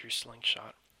you get your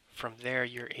slingshot. From there,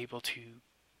 you're able to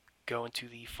go into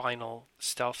the final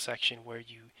stealth section where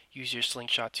you use your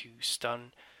slingshot to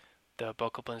stun the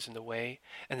bokoblins in the way.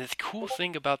 And the cool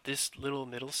thing about this little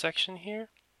middle section here,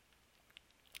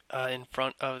 in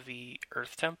front of the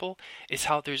Earth Temple, is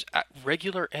how there's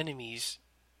regular enemies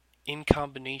in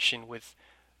combination with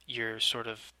your sort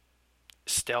of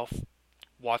stealth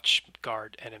watch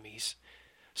guard enemies.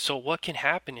 So what can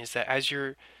happen is that as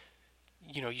you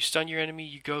stun your enemy,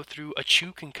 you go through, a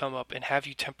Chew can come up and have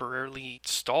you temporarily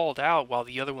stalled out while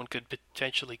the other one could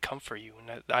potentially come for you.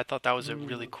 And I thought that was a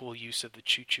really cool use of the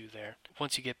Choo there.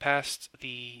 Once you get past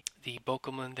the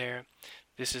Bokoblin there,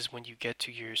 this is when you get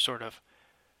to your sort of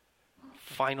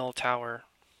final tower.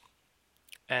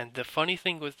 And the funny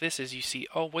thing with this is you see,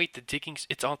 oh wait,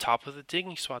 it's on top of the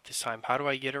digging spot this time. How do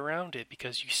I get around it?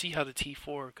 Because you see how the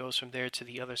T4 goes from there to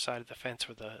the other side of the fence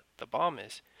where the bomb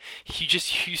is. You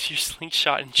just use your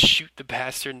slingshot and shoot the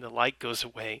bastard and the light goes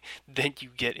away. Then you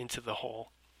get into the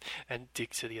hole and dig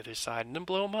to the other side and then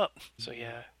blow them up. So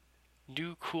yeah,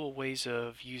 new cool ways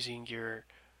of using your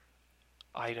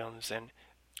items and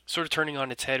sort of turning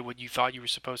on its head what you thought you were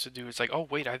supposed to do. It's like, oh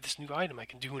wait, I have this new item. I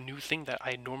can do a new thing that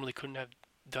I normally couldn't have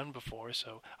done before.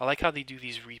 So I like how they do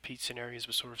these repeat scenarios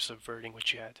but sort of subverting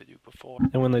what you had to do before.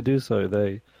 And when they do so,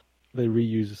 they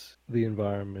reuse the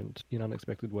environment in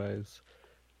unexpected ways.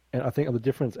 And I think the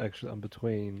difference actually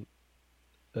between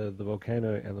the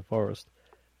volcano and the forest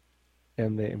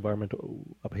and their environmental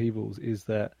upheavals is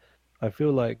that I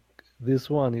feel like this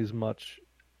one is much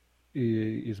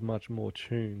more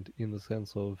tuned in the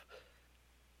sense of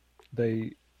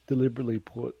they deliberately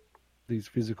put these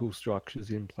physical structures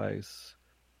in place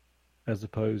as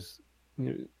opposed,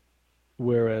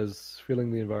 whereas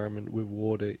filling the environment with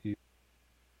water is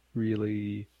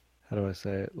really, how do I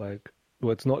say it? Like,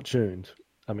 well, it's not tuned.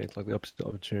 I mean, it's like the opposite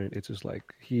of tuned. It's just like,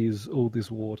 here's all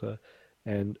this water,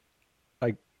 and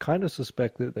I kind of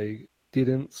suspect that they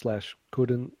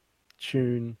couldn't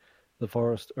tune the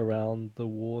forest around the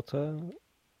water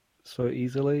so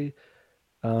easily.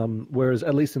 Whereas,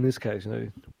 at least in this case,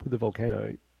 with the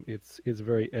volcano, it's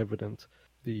very evident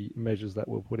the measures that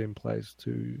were put in place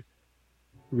to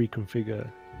reconfigure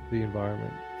the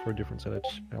environment for a different set of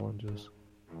challenges.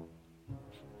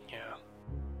 Yeah.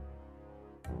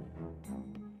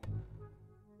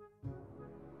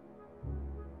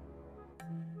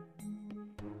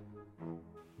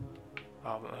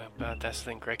 That's the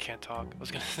thing, Greg can't talk. I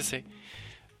was going to say.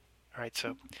 Alright,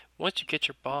 so once you get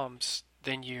your bombs,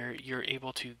 then you're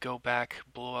able to go back,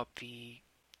 blow up the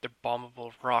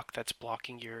bombable rock that's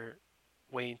blocking your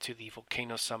way into the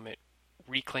volcano summit,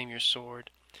 reclaim your sword,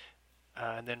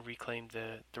 and then reclaim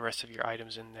the rest of your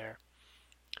items in there,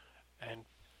 and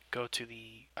go to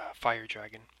the fire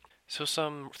dragon. So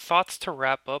some thoughts to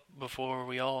wrap up before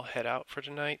we all head out for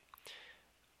tonight,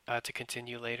 to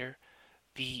continue later.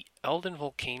 The Elden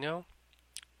Volcano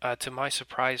to my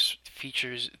surprise,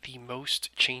 features the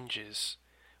most changes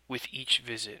with each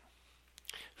visit.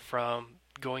 From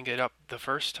going it up the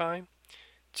first time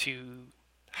to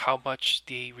how much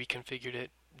they reconfigured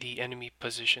it, the enemy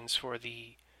positions for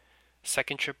the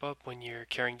second trip up when you're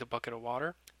carrying the bucket of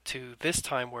water, to this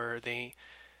time where they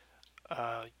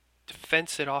uh,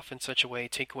 fence it off in such a way,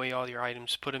 take away all your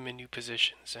items, put them in new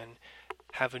positions, and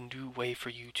have a new way for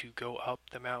you to go up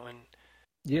the mountain.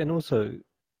 Yeah, and also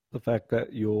the fact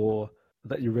that your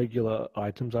regular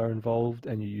items are involved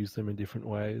and you use them in different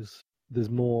ways. There's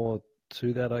more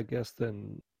to that, I guess,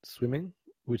 than swimming,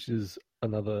 which is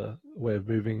another way of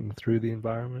moving through the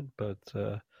environment. But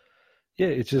yeah,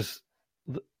 it's just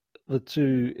the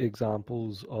two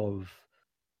examples of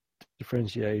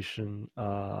differentiation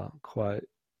are quite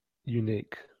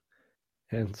unique.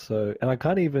 And I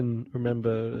can't even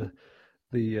remember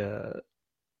the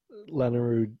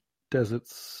Lanaroo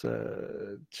Desert's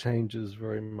changes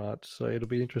very much. So it'll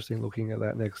be interesting looking at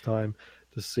that next time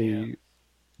to see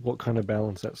what kind of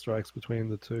balance that strikes between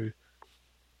the two.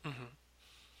 Mm-hmm.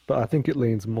 But I think it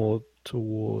leans more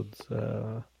towards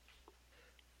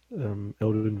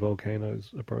Elden Volcano's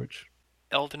approach.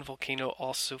 Elden Volcano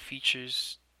also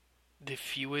features the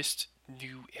fewest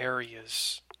new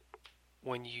areas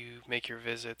when you make your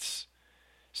visits.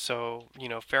 So,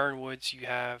 Farron Woods, you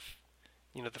have,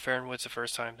 the Farron Woods the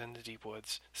first time, then the Deep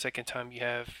Woods. Second time, you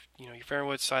have, your Farron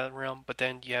Woods Silent Realm, but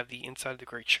then you have the Inside of the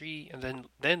Great Tree, and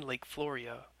then Lake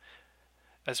Floria,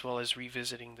 as well as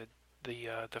revisiting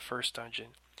the first dungeon.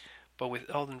 But with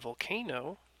Elden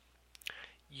Volcano,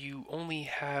 you only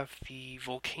have the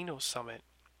Volcano Summit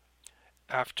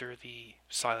after the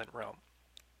Silent Realm.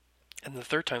 And the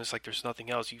third time, it's like there's nothing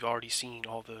else. You've already seen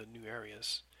all the new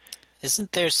areas.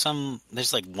 Isn't there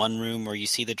there's like one room where you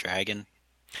see the dragon?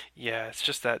 Yeah, it's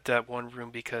just that one room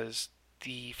because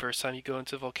the first time you go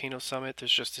into Volcano Summit,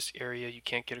 there's just this area you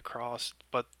can't get across.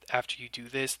 But after you do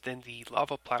this, then the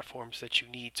lava platforms that you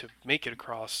need to make it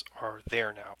across are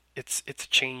there now. It's a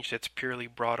change that's purely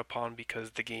brought upon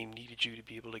because the game needed you to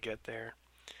be able to get there.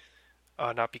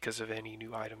 Not because of any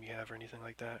new item you have or anything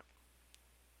like that.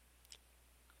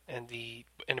 And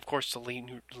of course the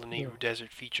Lanayru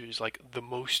Desert features like the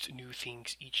most new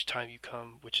things each time you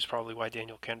come, which is probably why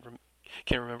Daniel can't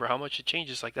remember how much it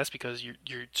changes. Like that's because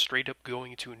you're straight up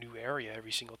going into a new area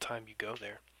every single time you go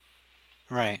there.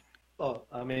 Right. Oh,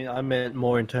 I mean, I meant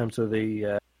more in terms of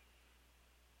the.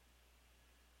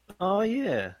 Oh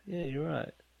yeah, you're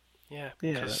right. Yeah,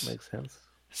 that makes sense.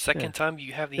 Second time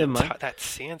you have that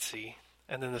Sansi.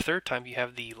 And then the third time you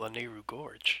have the Lanayru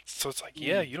Gorge. So it's like,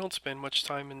 you don't spend much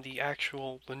time in the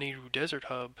actual Lanayru Desert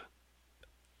Hub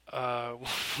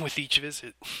with each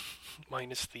visit,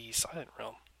 minus the Silent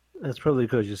Realm. That's probably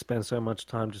because you spend so much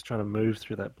time just trying to move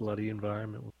through that bloody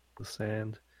environment with the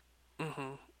sand.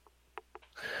 Mm-hmm.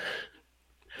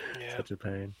 Yeah. Such a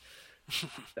pain.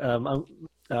 I'm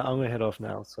gonna head off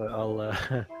now, so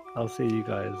I'll see you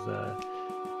guys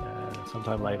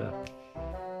sometime later.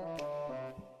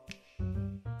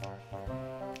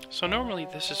 So normally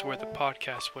this is where the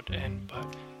podcast would end,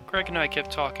 but Greg and I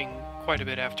kept talking quite a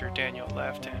bit after Daniel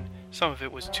left, and some of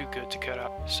it was too good to cut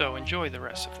out. So enjoy the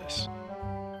rest of this.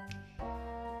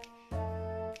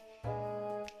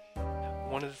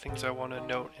 One of the things I want to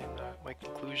note in my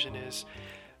conclusion is,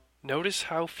 notice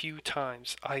how few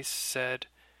times I said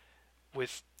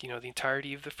with, the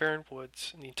entirety of the Farron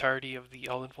Woods and the entirety of the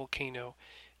Elden Volcano,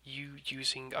 you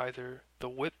using either the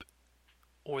whip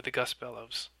or the Gust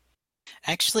Bellows.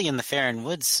 Actually, in the Farron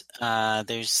Woods,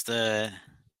 there's the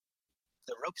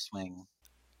rope swing.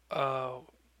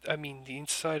 I mean, the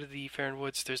inside of the Farron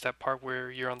Woods, there's that part where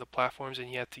you're on the platforms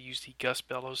and you have to use the Gust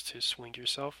Bellows to swing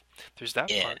yourself. There's that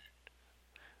part.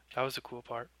 That was a cool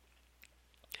part.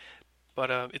 But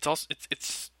it's also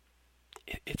it's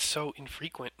so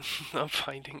infrequent. I'm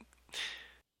finding.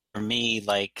 For me,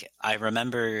 like I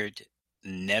remembered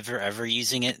never ever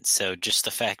using it, so just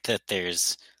the fact that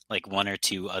there's like one or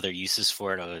two other uses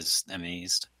for it, I was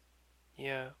amazed.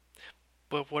 Yeah,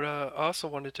 but what I also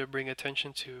wanted to bring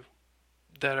attention to,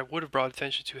 that I would have brought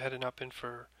attention to had it not been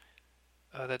for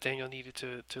that Daniel needed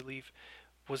to leave,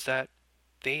 was that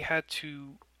they had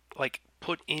to like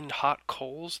put in hot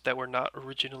coals that were not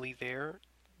originally there,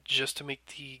 just to make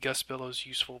the Gust Bellows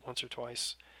useful once or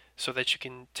twice, so that you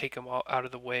can take them out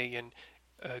of the way and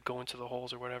go into the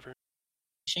holes or whatever.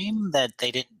 Shame that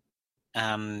they didn't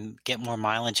get more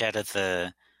mileage out of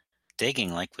the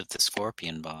digging, like with the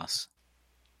Scorpion boss.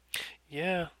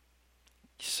 Yeah.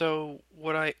 So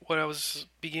what I was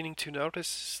beginning to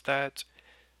notice is that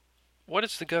what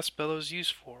is the Gust Bellows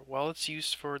used for? Well, it's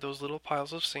used for those little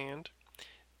piles of sand.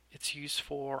 It's used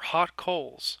for hot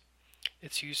coals.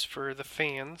 It's used for the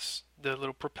fans, the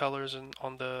little propellers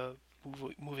on the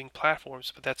moving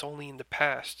platforms, but that's only in the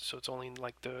past, so it's only in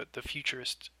like the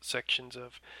futurist sections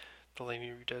of the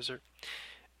Lanayru Desert.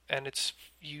 And it's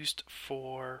used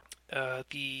for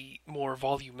the more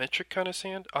volumetric kind of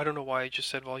sand. I don't know why I just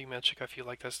said volumetric. I feel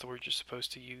like that's the word you're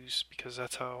supposed to use because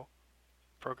that's how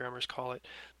programmers call it.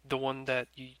 The one that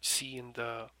you see in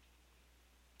the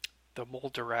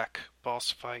Moldarak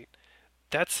boss fight.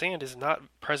 That sand is not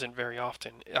present very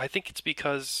often. I think it's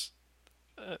because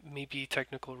maybe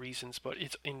technical reasons, but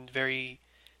it's in very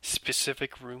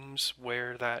specific rooms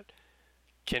where that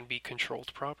can be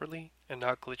controlled properly and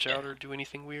not glitch out or do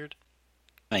anything weird.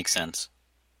 Makes sense.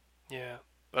 Yeah,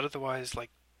 but otherwise, like,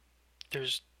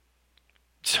 there's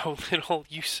so little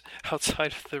use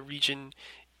outside of the region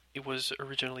it was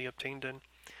originally obtained in.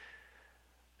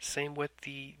 Same with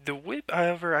the whip,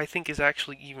 however, I think is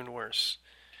actually even worse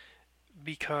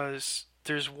because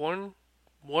there's one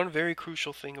very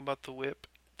crucial thing about the whip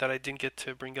that I didn't get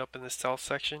to bring up in the stealth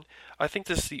section. I think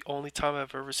this is the only time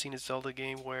I've ever seen a Zelda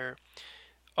game where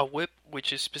a whip,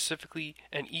 which is specifically,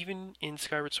 and even in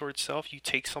Skyward Sword itself, you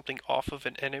take something off of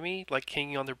an enemy, like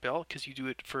hanging on their belt, because you do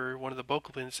it for one of the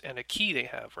Bokoblins and a key they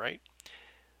have, right?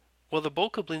 Well, the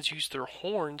Bokoblins use their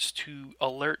horns to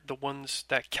alert the ones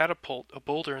that catapult a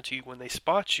boulder into you when they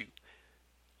spot you.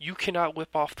 You cannot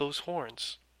whip off those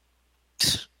horns.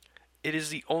 It is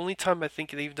the only time I think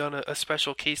they've done a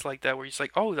special case like that where it's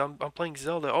like, oh, I'm playing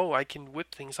Zelda. Oh, I can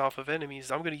whip things off of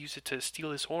enemies. I'm going to use it to steal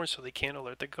his horn so they can't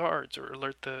alert the guards or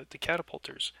alert the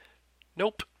catapulters.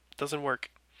 Nope, doesn't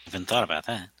work. Even thought about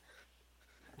that.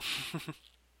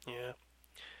 Yeah.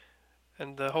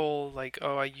 And the whole, like,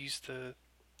 oh, I use the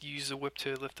whip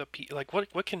to lift up like,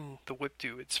 what can the whip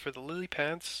do? It's for the lily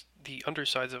pads, the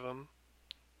undersides of them,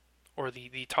 or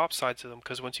the top sides of them,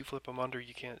 because once you flip them under,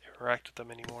 you can't interact with them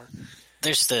anymore.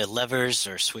 There's the levers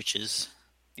or switches.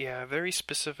 Yeah, very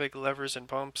specific levers and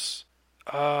bumps.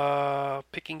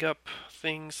 Picking up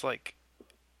things like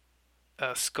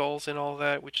skulls and all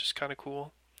that, which is kind of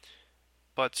cool.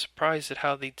 But surprised at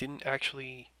how they didn't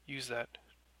actually use that.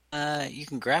 You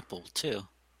can grapple too.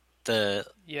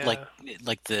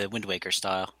 Like the Wind Waker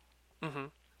style. Mm-hmm.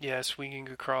 Yeah, swinging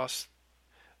across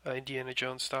Indiana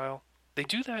Jones style. They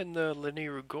do that in the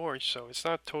Lanayru Gorge, so it's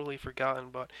not totally forgotten,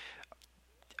 but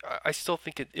I still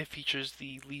think it features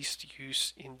the least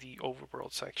use in the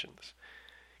overworld sections.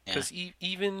 Because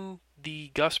even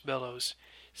the Gust Bellows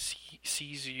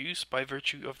sees use by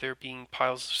virtue of there being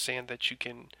piles of sand that you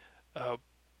can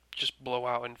just blow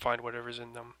out and find whatever's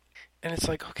in them. And it's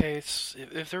like, okay,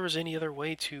 if there was any other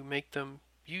way to make them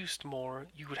used more,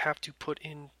 you would have to put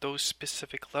in those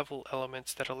specific level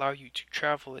elements that allow you to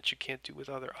travel that you can't do with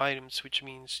other items, which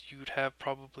means you'd have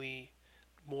probably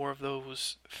more of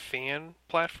those fan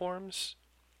platforms.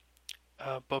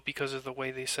 But because of the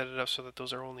way they set it up so that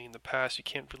those are only in the past, you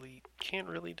can't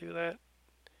really do that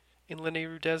in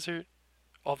Lanayru Desert.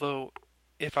 Although,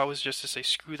 if I was just to say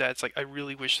screw that, it's like I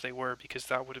really wish they were, because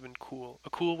that would have been cool. A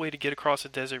cool way to get across the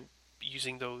desert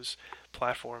using those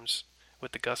platforms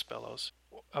with the Gust Bellows.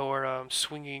 Or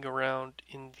swinging around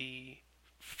in the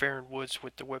Faron Woods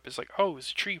with the whip is like, oh,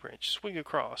 it's a tree branch, swing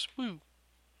across, woo!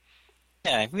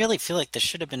 Yeah, I really feel like there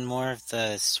should have been more of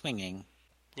the swinging.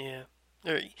 Yeah.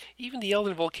 Or even the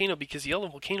Eldin Volcano, because the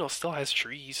Eldin Volcano still has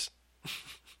trees.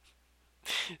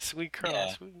 Swing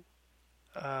across, woo!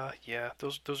 Yeah,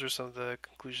 those are some of the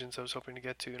conclusions I was hoping to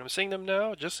get to, and I'm saying them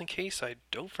now just in case I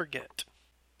don't forget.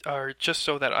 Or just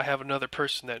so that I have another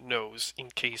person that knows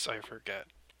in case I forget.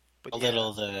 But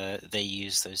they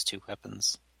use those two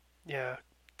weapons. Yeah,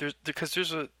 because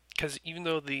even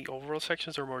though the overall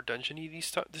sections are more dungeony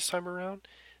this time around,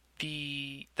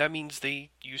 that means they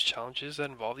use challenges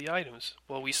that involve the items.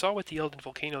 Well, we saw with the Eldin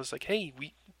Volcanoes, like, hey,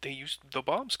 they used the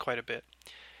bombs quite a bit.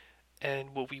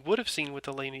 And what we would have seen with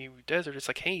the Lanayru Desert is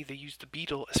like, hey, they used the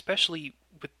beetle, especially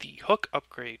with the hook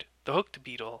upgrade, the hooked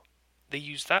beetle. They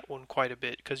use that one quite a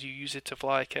bit because you use it to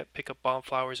fly, pick up bomb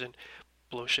flowers, and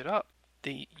blow shit up.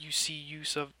 You see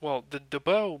use of, well, the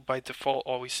bow by default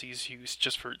always sees use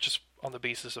just on the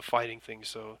basis of fighting things.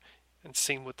 So, and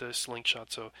same with the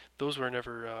slingshot. So those were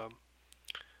never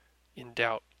in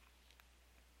doubt.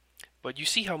 But you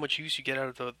see how much use you get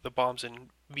out of the bombs and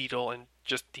beetle and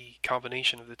just the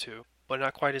combination of the two. But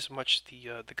not quite as much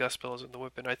the Gust Bellows and the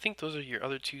whip. And I think those are your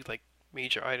other two like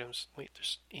major items. Wait,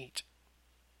 there's 8.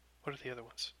 What are the other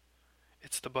ones?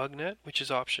 It's the Bug Net, which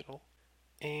is optional.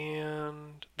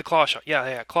 And the Claw Shot.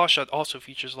 Yeah. Claw Shot also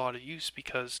features a lot of use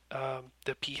because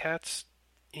the P-Hats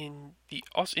in the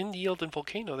Eldin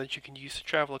Volcano that you can use to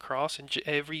travel across, and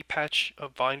every patch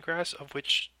of vine grass of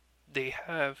which they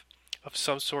have of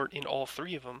some sort in all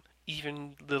 3 of them,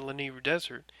 even the Lanayru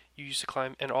Desert, you used to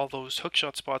climb, and all those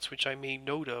hookshot spots, which I made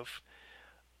note of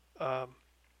um,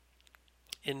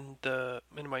 in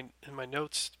my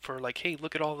notes for like, hey,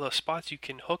 look at all the spots you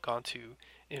can hook onto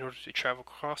in order to travel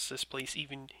across this place,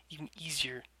 even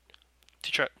easier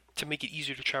to make it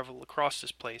easier to travel across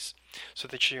this place, so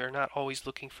that you're not always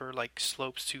looking for like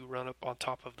slopes to run up on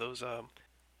top of those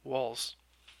walls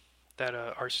that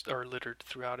are littered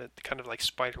throughout it, kind of like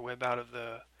spider web out of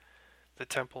the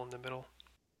temple in the middle.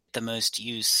 The most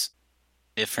use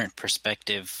different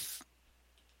perspective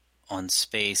on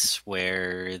space,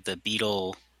 where the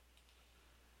beetle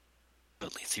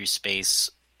through space,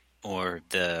 or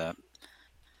the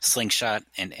slingshot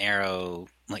and arrow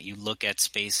let you look at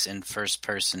space in first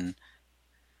person.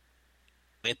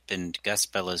 Whip and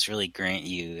Gust Bellows really grant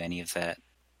you any of that.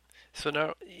 So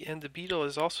now, and the beetle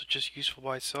is also just useful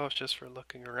by itself, just for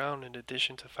looking around, in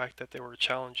addition to the fact that there were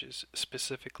challenges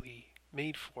specifically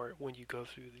made for it when you go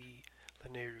through the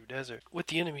Lanayru Desert. With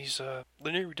the enemies,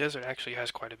 Lanayru Desert actually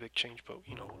has quite a big change, but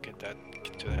we'll get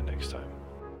to that next time.